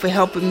thank you for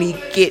helping me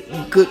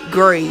get good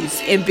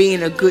grades and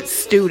being a good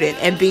student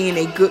and being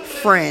a good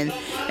friend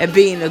and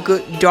being a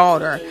good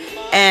daughter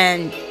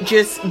and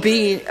just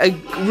being a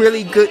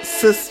really good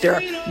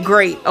sister,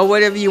 great, or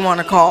whatever you want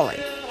to call it.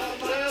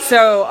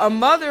 So a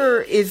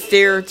mother is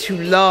there to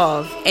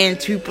love and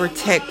to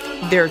protect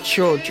their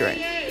children.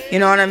 You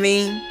know what I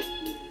mean?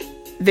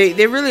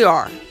 They really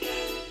are.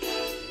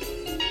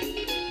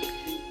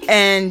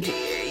 And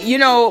you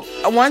know,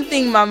 one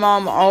thing my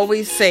mom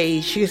always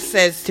says, she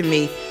says to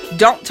me,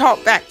 don't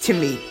talk back to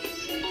me.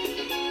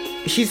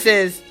 She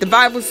says, the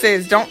Bible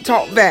says, don't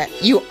talk back.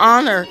 You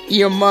honor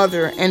your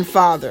mother and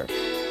father.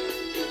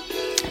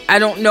 I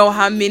don't know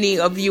how many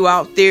of you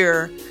out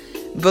there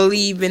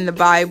believe in the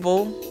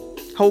Bible.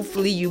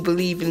 Hopefully you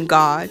believe in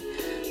God.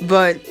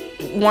 But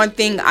one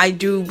thing I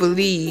do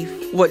believe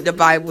what the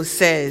Bible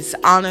says,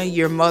 honor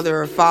your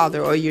mother or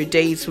father or your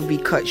days will be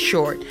cut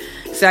short.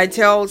 So I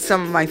tell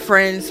some of my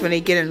friends when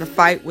they get in a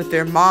fight with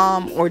their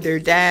mom or their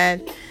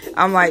dad,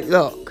 I'm like,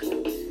 look,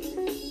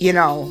 you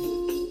know,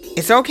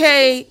 it's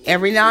okay.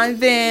 Every now and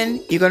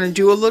then you're going to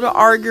do a little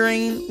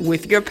arguing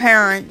with your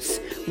parents,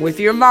 with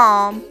your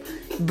mom.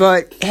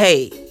 But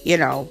hey, you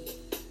know,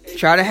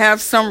 try to have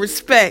some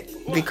respect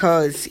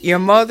because your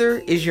mother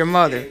is your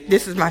mother.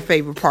 This is my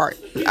favorite part.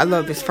 I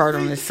love this part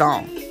on this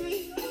song.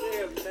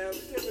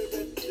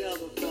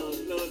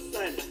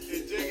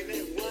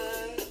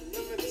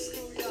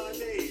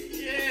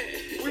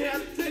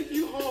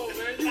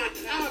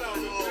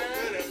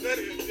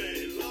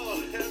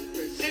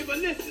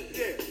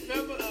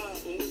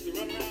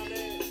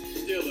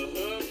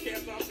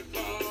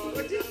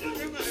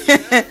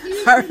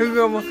 I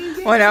remember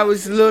when I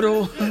was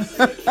little,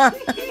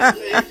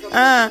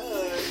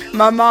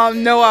 my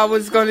mom knew I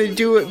was going to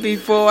do it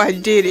before I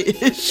did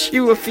it. She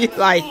would be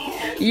like,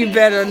 you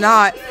better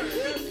not.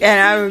 And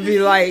I would be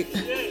like,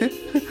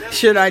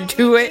 should I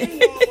do it?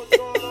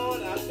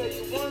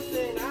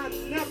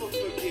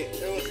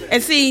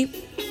 And see,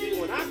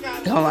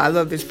 oh, I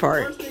love this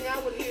part.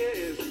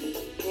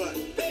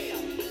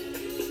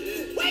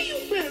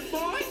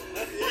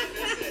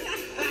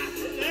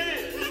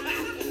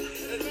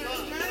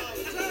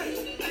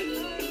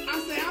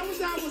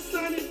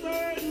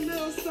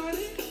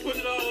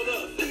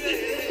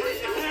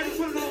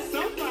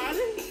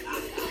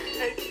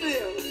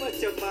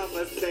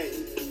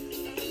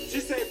 She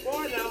said,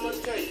 boy, now I'm going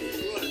to tell you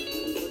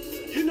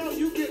what. You know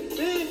you getting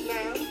big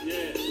now.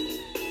 Yeah.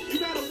 You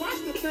got to watch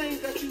the things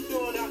that you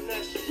doing out in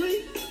that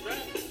street. Right.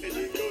 And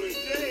you go to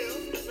jail.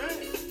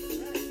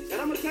 Right.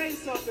 And I'm going to tell you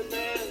something,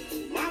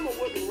 man. Mama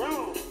wasn't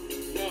wrong.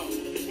 No.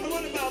 But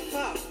what about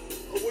Pop?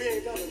 Oh, we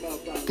ain't talking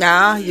about Pop.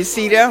 Nah, you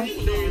see though?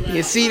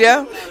 You see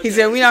though? He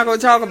said, we're not going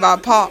to talk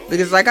about Pop.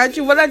 Because like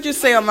what I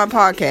just say on my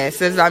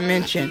podcast, as I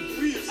mentioned,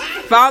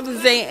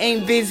 Father's Day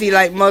ain't busy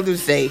like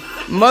Mother's Day.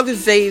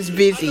 Mother's Day is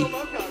busy.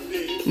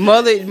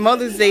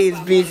 Mother's Day is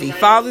busy.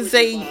 Father's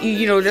Day,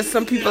 you know, there's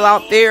some people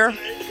out there,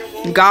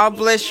 God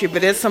bless you,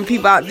 but there's some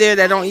people out there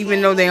that don't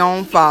even know their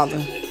own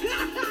father.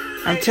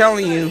 I'm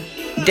telling you,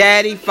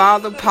 daddy,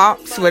 father,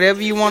 pops,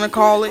 whatever you want to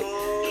call it,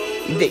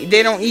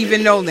 they don't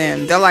even know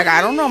them. They're like,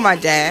 I don't know my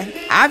dad.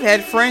 I've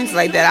had friends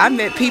like that. I've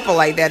met people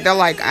like that. They're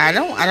like, I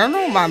don't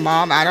know my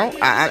mom. I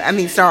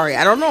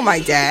don't know my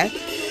dad.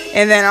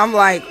 And then I'm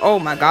like, oh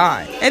my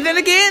God. And then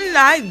again,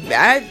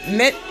 I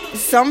met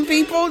some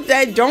people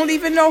that don't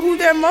even know who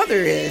their mother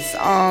is.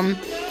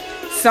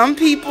 Some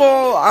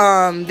people,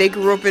 they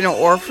grew up in an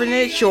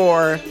orphanage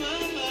or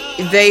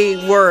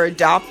they were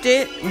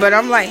adopted. But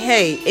I'm like,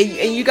 hey,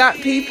 and you got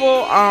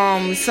people,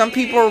 some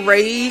people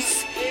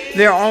raise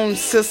their own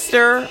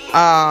sister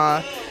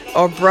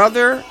or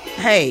brother.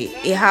 Hey,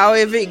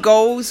 however it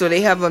goes, or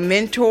they have a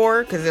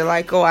mentor because they're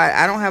like, oh,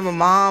 I don't have a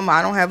mom,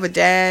 I don't have a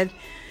dad.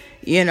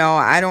 You know,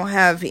 I don't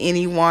have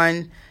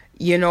anyone,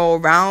 you know,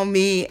 around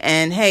me.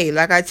 And hey,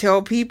 like I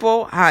tell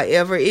people,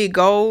 however it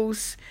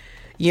goes,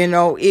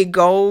 it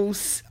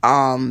goes,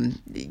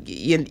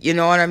 you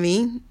know what I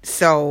mean?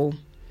 So,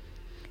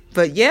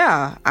 but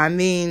yeah, I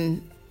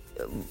mean,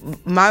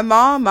 my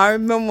mom, I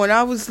remember when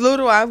I was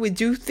little, I would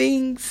do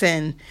things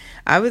and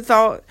I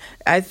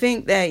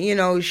think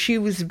that, she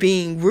was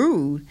being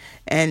rude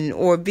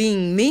or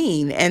being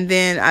mean. And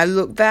then I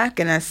look back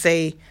and I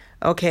say,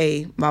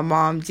 okay, my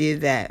mom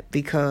did that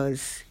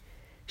because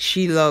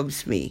she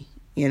loves me.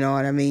 You know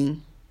what I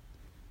mean?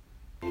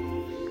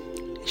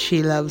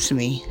 She loves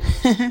me.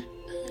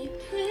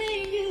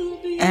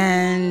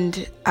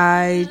 And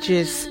I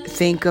just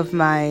think of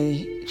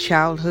my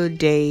childhood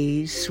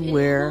days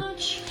where,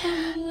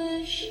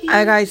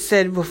 like I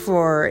said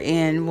before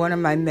in one of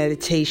my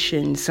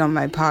meditations on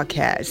my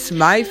podcast,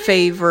 my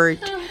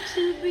favorite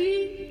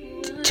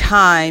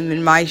time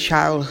in my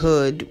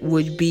childhood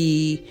would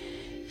be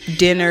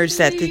dinners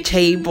at the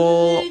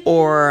table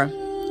or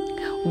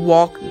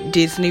Walt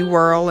Disney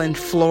World in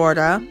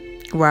Florida,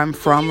 where I'm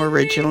from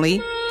originally.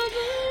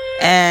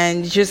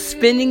 And just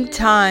spending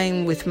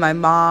time with my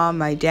mom,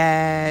 my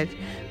dad,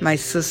 my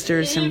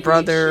sisters and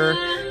brother,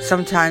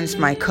 sometimes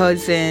my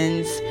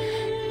cousins,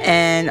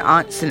 and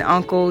aunts and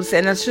uncles,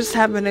 and us just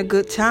having a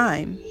good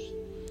time.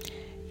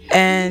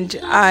 And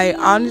I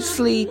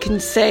honestly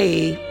can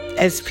say,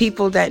 as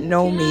people that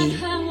know me,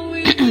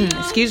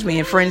 excuse me,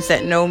 and friends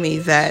that know me,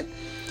 that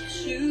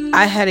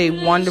I had a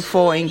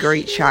wonderful and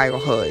great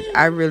childhood.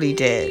 I really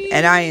did.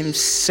 And I am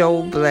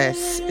so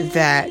blessed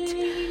that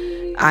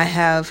I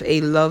have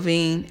a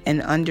loving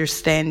and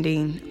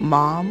understanding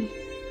mom.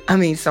 I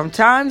mean,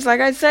 sometimes, like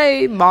I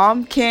say,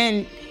 mom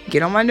can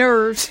get on my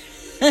nerves.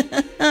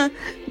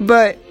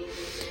 But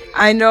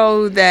I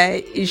know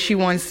that she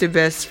wants the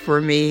best for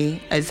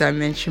me, as I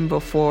mentioned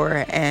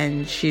before,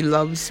 and she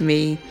loves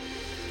me.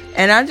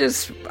 And I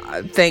just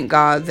thank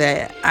God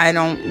that I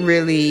don't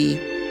really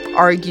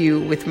argue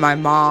with my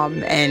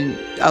mom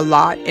a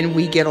lot, and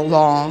we get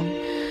along.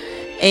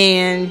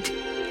 And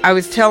I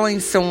was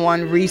telling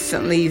someone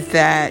recently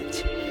that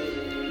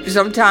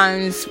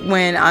sometimes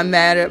when I'm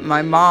mad at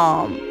my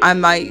mom, I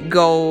might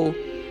go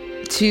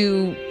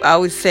to, I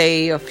would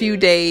say, a few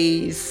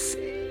days,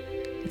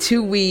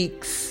 2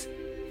 weeks,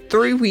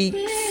 3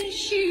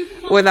 weeks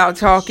without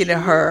talking to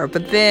her.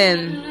 But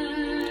then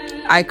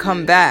I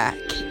come back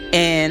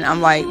and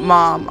I'm like,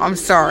 Mom, I'm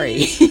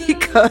sorry.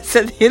 Because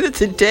at the end of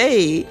the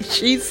day,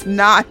 she's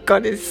not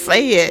going to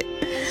say it.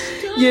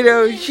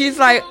 She's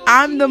like,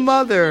 I'm the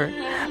mother.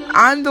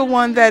 I'm the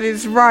one that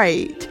is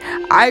right.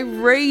 I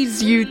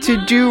raised you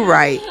to do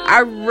right.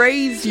 I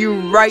raised you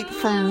right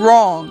from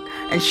wrong.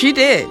 And she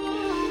did.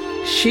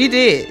 She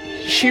did.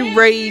 She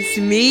raised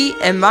me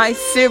and my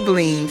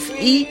siblings,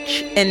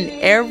 each and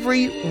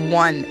every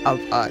one of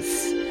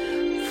us,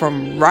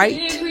 from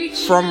right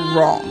from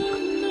wrong.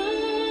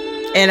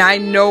 And I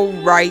know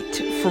right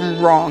from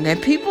wrong.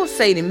 And people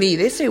say to me,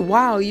 they say,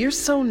 wow, you're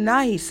so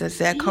nice. I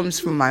say, that comes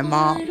from my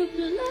mom.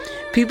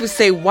 People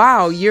say,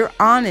 wow, you're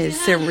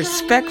honest and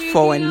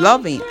respectful and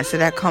loving. I said,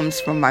 that comes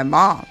from my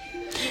mom.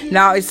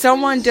 Now, if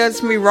someone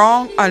does me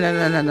wrong, oh,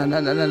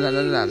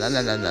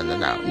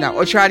 no.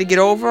 Or try to get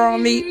over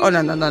on me, oh,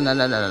 no.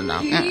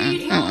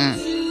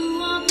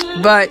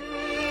 But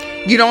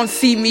you don't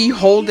see me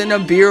holding a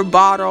beer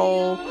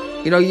bottle.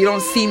 You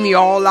don't see me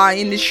all out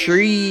in the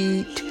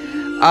street.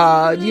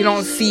 You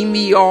don't see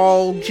me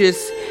all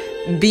just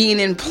being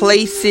in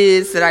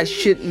places that I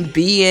shouldn't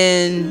be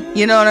in.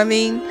 You know what I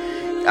mean?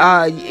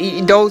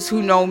 Those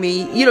who know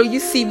me, you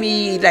see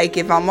me like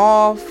if I'm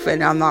off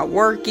and I'm not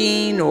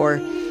working or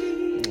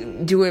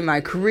doing my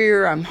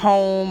career, I'm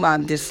home,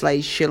 I'm just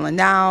like chilling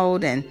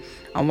out and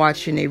I'm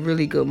watching a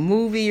really good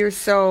movie or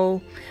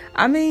so.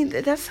 I mean,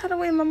 that's how the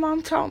way my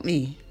mom taught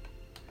me.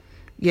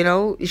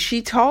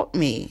 She taught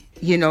me,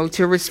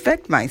 to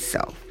respect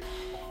myself.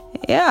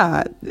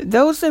 Yeah,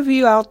 those of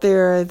you out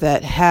there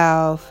that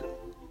have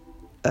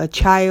a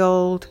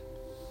child,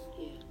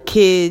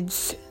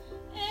 kids,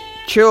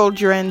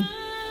 children,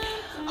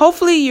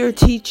 hopefully you're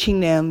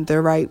teaching them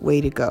the right way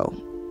to go.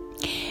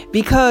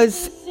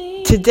 Because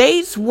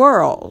today's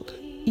world,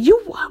 you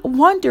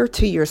wonder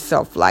to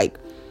yourself, like,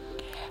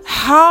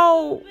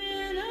 how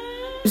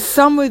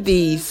some of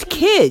these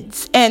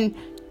kids, and,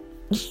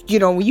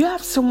 when you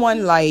have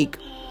someone like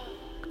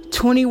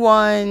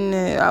 21,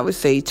 I would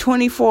say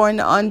 24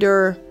 and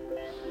under,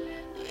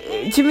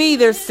 to me,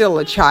 they're still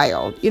a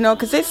child,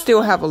 because they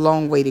still have a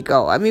long way to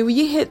go. I mean, when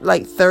you hit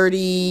like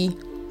 30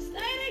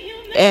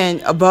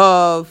 and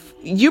above,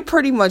 you're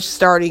pretty much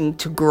starting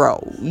to grow,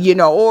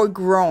 or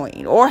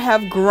growing, or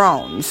have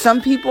grown.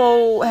 Some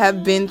people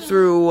have been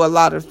through a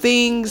lot of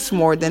things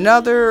more than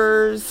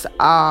others.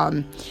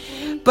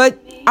 But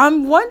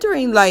I'm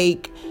wondering,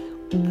 like,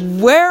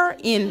 where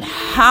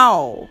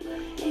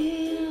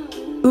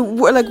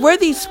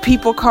these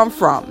people come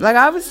from. Like,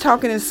 I was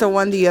talking to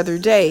someone the other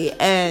day,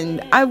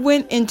 and I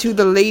went into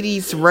the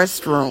ladies'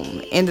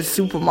 restroom in the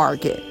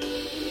supermarket,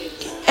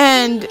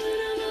 and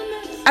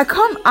I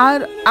come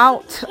out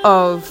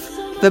of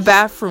the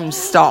bathroom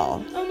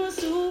stall,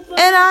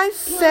 and I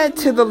said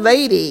to the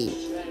lady,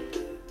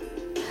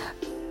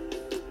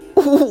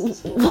 who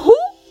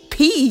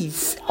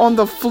pees on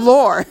the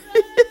floor.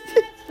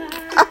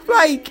 I'm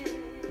like,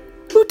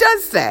 who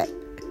does that?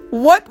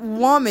 What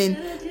woman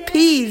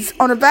pees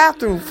on a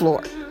bathroom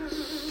floor?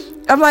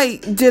 I'm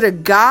like, did a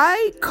guy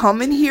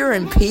come in here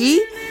and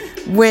pee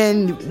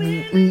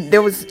when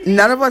there was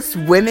none of us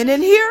women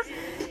in here?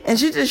 And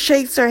she just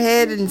shakes her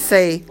head and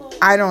say,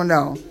 I don't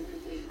know.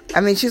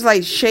 I mean, she's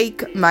like,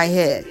 shake my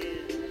head.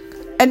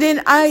 And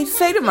then I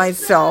say to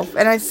myself,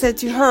 and I said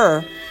to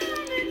her,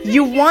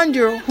 you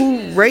wonder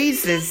who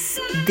raises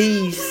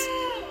these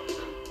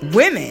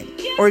women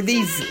or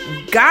these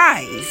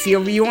guys.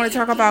 You want to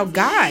talk about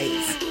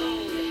guys,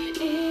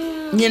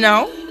 you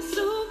know?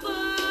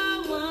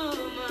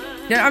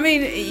 I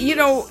mean,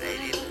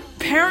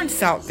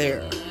 parents out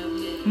there,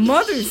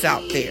 mothers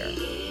out there.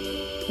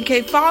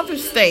 Okay,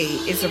 Father's Day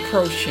is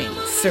approaching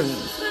soon.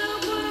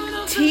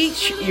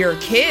 Teach your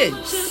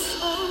kids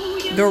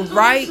the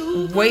right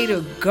way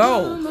to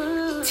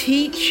go.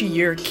 Teach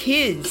your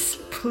kids,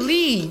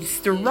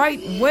 please, the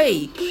right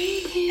way.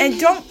 And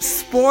don't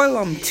spoil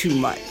them too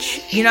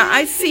much.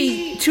 I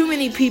see too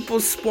many people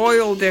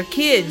spoil their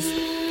kids.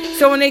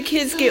 So when their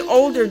kids get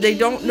older, they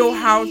don't know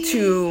how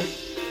to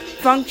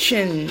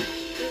function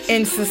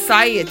in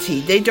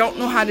society. They don't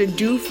know how to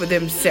do for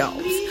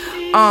themselves.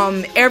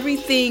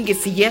 Everything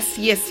is yes,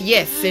 yes,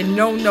 yes, and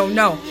no, no,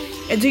 no.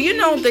 And do you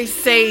know they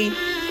say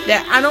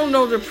that, I don't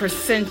know the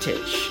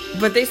percentage,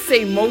 but they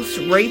say most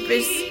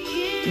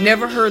rapists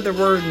never heard the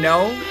word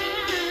no,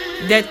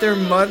 that their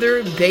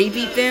mother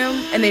babied them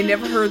and they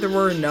never heard the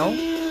word no.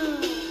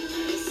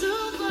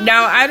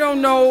 Now, I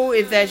don't know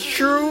if that's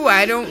true.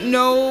 I don't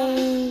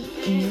know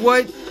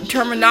what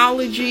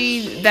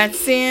terminology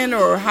that's in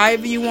or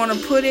however you want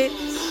to put it,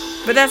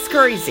 but that's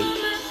crazy.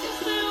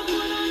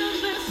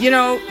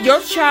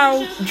 Your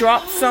child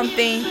drops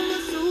something,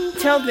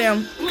 tell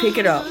them, pick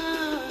it up.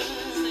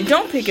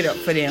 Don't pick it up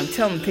for them.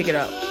 Tell them, pick it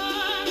up.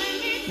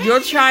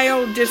 Your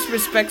child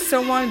disrespects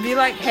someone, be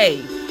like,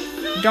 hey,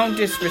 don't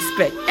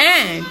disrespect.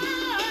 And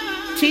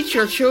teach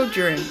your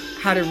children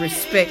how to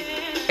respect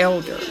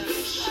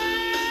elders.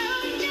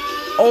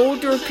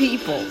 Older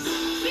people.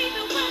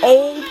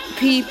 Old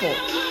people.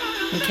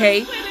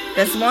 Okay?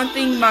 That's one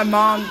thing my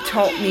mom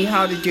taught me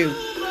how to do.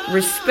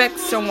 Respect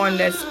someone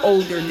that's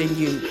older than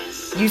you.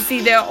 You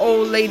see that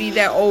old lady,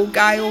 that old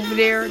guy over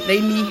there? They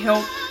need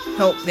help.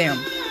 Help them.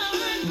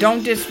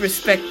 Don't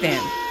disrespect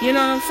them. You know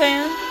what I'm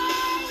saying?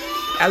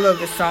 I love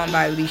this song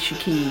by Alicia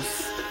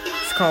Keys.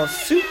 It's called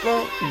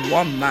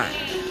Superwoman.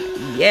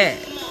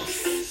 Yes.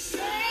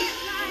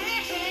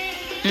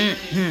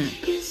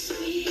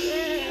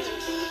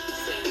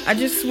 I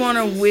just want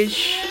to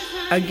wish,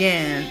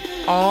 again,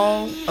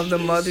 all of the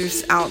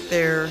mothers out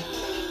there,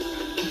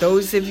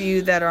 those of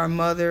you that are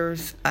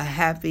mothers, a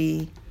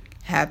happy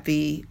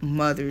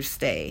Mother's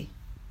Day.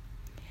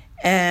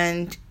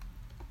 And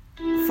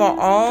for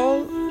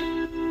all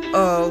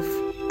of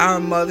our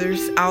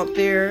mothers out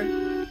there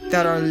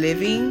that are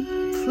living,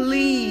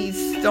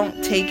 please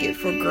don't take it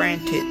for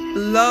granted.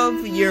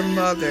 Love your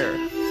mother.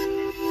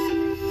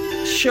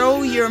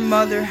 Show your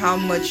mother how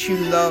much you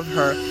love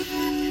her.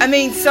 I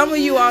mean, some of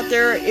you out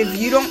there, if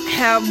you don't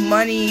have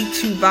money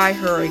to buy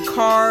her a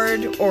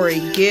card or a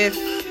gift,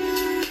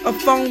 a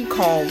phone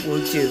call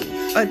will do.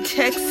 A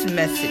text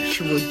message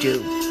will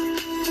do.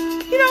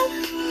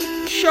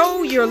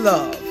 Show your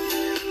love.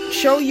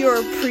 Show your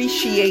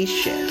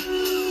appreciation.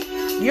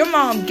 Your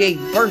mom gave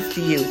birth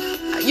to you.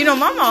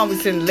 My mom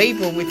was in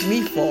labor with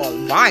me for a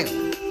while.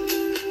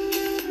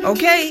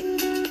 Okay?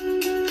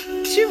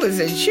 She was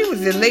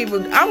in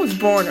labor. I was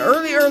born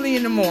early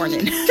in the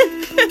morning.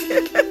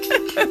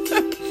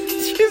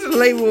 She was in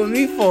labor with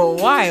me for a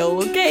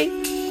while, okay?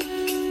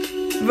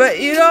 But,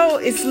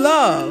 it's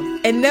love.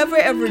 And never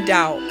ever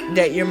doubt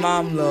that your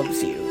mom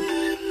loves you.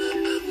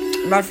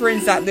 My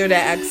friends out there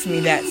that ask me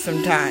that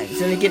sometimes,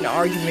 and they get in an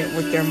argument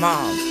with their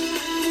mom.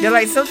 They're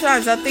like,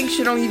 sometimes I think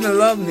she don't even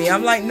love me.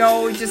 I'm like,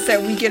 no, it's just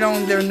that we get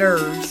on their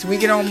nerves. We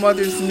get on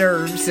mother's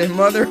nerves, and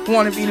mother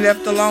want to be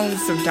left alone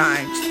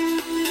sometimes.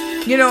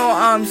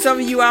 Some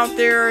of you out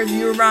there, if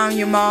you're around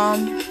your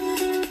mom,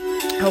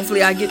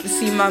 hopefully I get to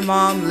see my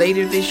mom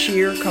later this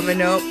year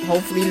coming up,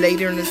 hopefully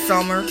later in the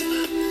summer.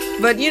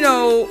 But,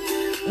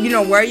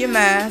 wear your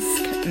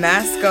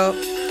mask up,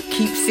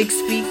 keep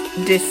 6 feet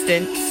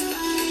distance.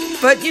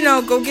 But,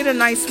 go get a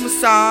nice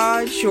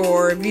massage,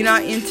 or if you're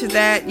not into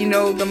that,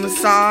 the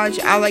massage.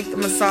 I like the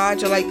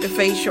massage. I like the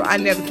facial. I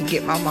never can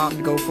get my mom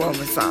to go for a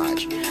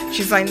massage.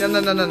 She's like, no.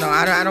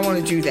 I don't want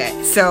to do that.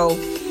 So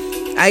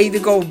I either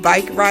go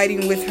bike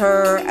riding with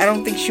her. I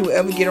don't think she will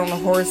ever get on a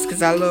horse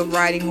because I love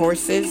riding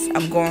horses.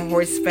 I'm going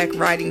horseback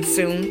riding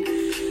soon.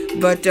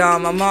 But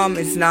my mom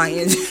is not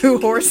into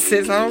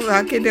horses.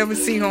 I can never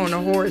see her on a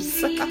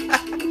horse.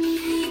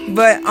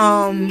 But,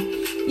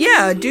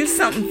 yeah, do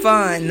something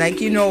fun. Like,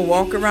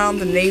 walk around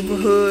the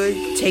neighborhood.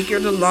 Take her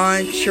to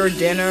lunch or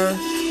dinner.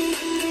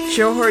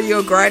 Show her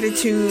your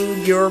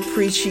gratitude, your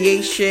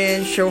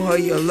appreciation. Show her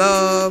your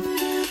love,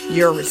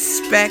 your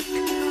respect.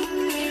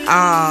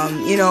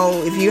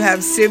 If you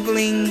have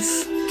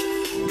siblings,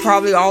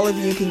 probably all of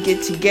you can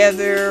get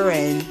together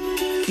and,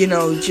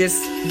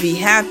 just be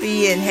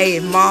happy. And hey,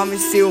 if mom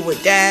is still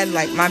with dad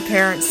like my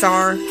parents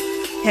are,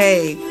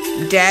 hey,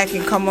 dad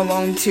can come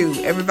along too.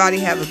 Everybody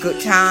have a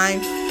good time.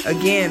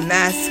 Again,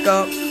 mask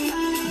up,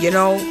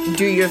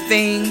 do your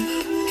thing.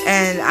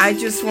 And I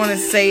just want to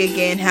say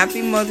again,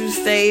 happy Mother's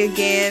Day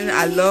again.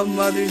 I love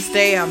Mother's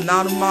Day. I'm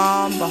not a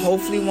mom, but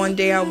hopefully one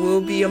day I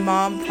will be a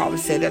mom. Probably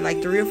said that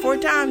like 3 or 4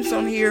 times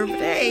on here, but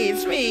hey,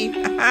 it's me.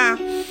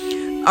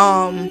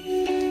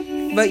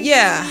 But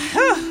yeah,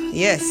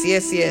 yes.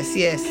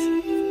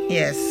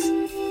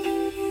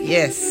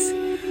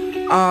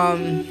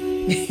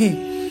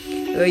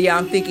 Well, yeah,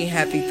 I'm thinking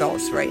happy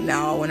thoughts right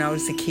now when I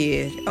was a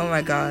kid. Oh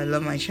my God, I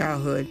love my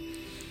childhood.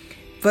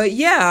 But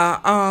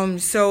yeah,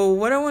 so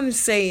what I want to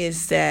say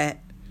is that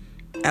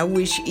I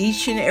wish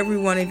each and every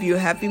one of you a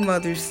happy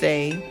Mother's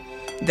Day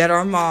that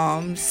are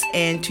moms,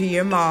 and to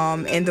your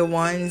mom and the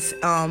ones,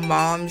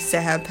 moms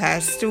that have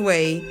passed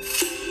away,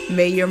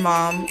 may your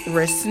mom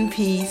rest in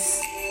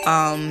peace.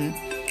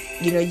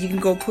 You can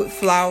go put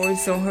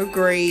flowers on her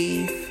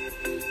grave.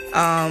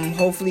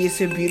 Hopefully it's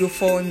a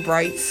beautiful and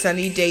bright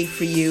sunny day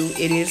for you.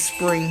 It is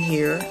spring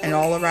here and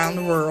all around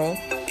the world.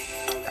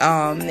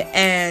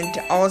 And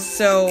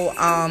also,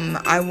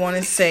 I want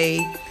to say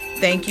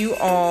thank you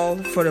all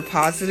for the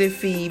positive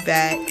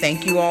feedback.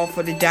 Thank you all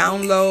for the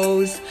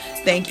downloads.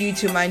 Thank you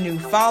to my new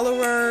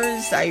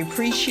followers. I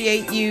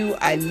appreciate you.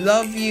 I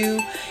love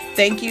you.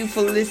 Thank you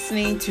for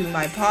listening to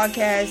my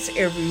podcast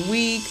every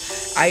week.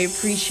 I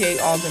appreciate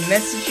all the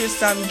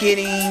messages I'm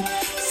getting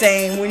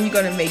saying, when are you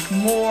going to make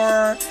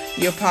more?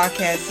 Your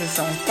podcast is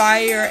on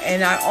fire.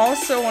 And I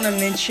also want to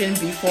mention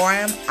before I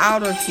am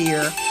out of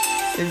here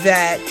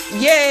that,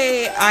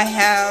 yay, I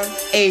have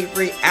a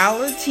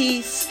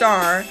reality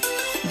star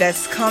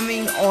that's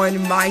coming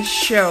on my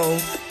show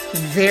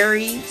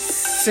very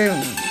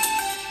soon.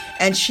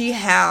 And she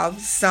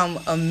has some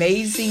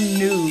amazing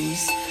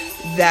news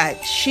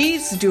that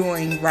she's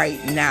doing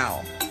right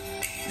now.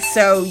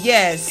 So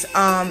yes,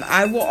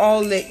 I will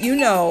all let you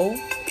know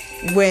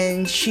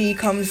when she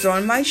comes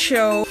on my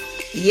show.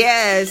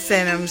 Yes,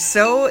 and I'm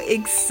so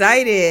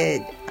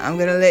excited. I'm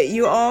going to let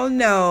you all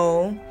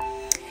know.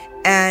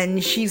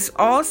 And she's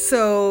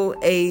also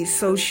a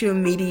social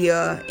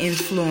media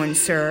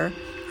influencer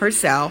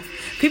herself.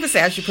 People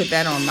say I should put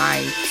that on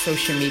my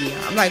social media.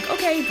 I'm like,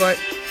 okay, but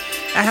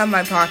I have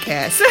my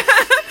podcast.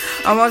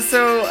 I'm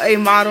also a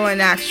model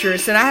and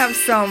actress, and I have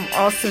some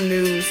awesome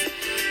news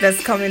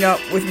that's coming up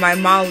with my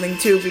modeling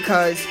too,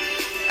 because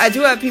I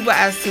do have people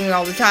asking me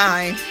all the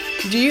time,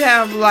 do you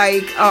have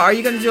are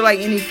you going to do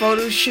any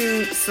photo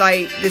shoots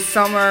this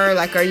summer?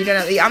 Are you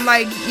going to, I'm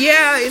like,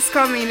 yeah, it's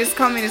coming.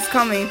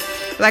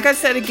 Like I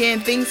said again,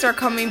 things are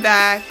coming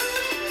back.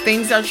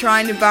 Things are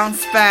trying to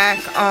bounce back.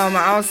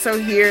 I also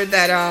hear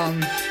that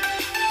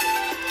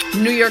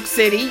New York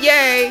City,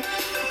 yay,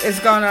 is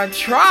going to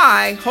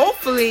try,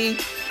 hopefully,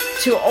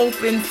 to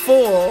open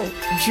full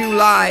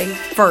July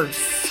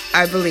 1st,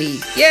 I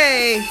believe.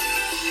 Yay!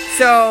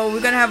 So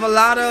we're going to have a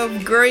lot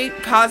of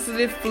great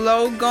positive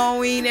flow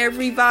going,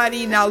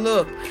 everybody. Now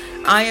look,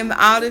 I am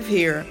out of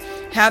here.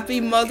 Happy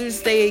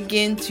Mother's Day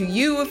again to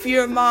you if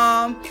you're a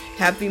mom.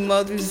 Happy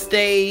Mother's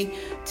Day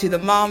to the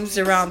moms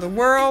around the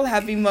world.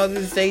 Happy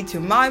Mother's Day to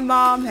my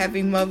mom.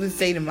 Happy Mother's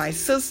Day to my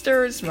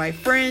sisters, my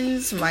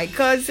friends, my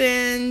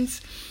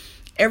cousins.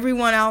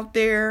 Everyone out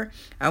there,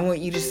 I want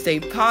you to stay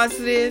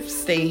positive,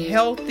 stay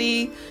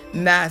healthy,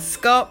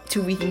 mask up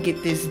till we can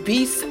get this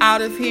beast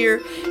out of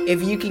here.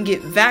 If you can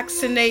get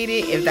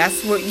vaccinated, if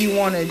that's what you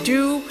want to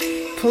do,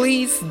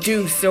 please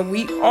do, so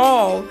we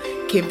all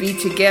can be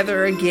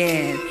together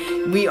again.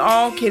 We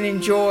all can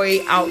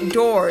enjoy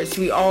outdoors.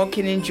 We all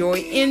can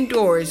enjoy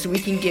indoors. We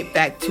can get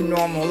back to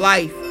normal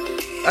life.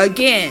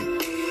 Again,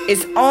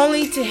 it's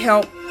only to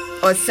help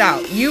us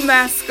out. You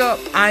mask up,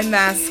 I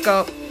mask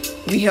up.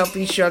 We help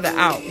each other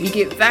out. We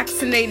get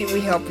vaccinated, we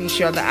help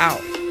each other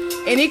out.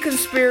 Any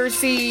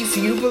conspiracies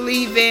you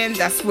believe in,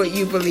 that's what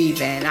you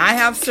believe in. I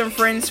have some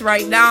friends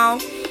right now,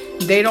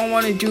 they don't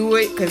want to do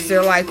it because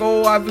they're like,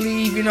 oh, I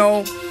believe,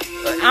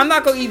 I'm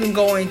not going to even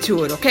go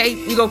into it, okay?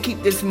 We're going to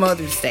keep this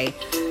Mother's Day.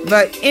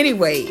 But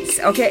anyways,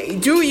 okay,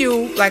 do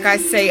you, like I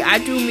say, I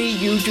do me,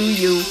 you do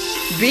you.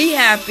 Be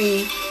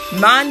happy,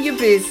 mind your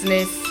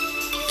business,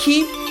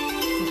 keep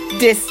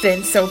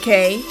distance,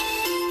 okay?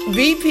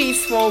 Be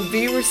peaceful,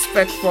 be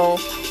respectful,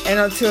 and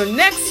until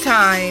next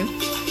time,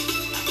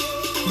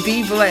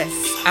 be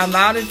blessed. I'm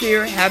out of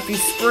here. Happy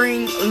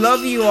spring.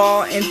 Love you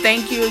all, and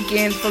thank you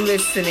again for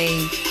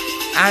listening.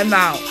 I'm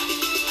out.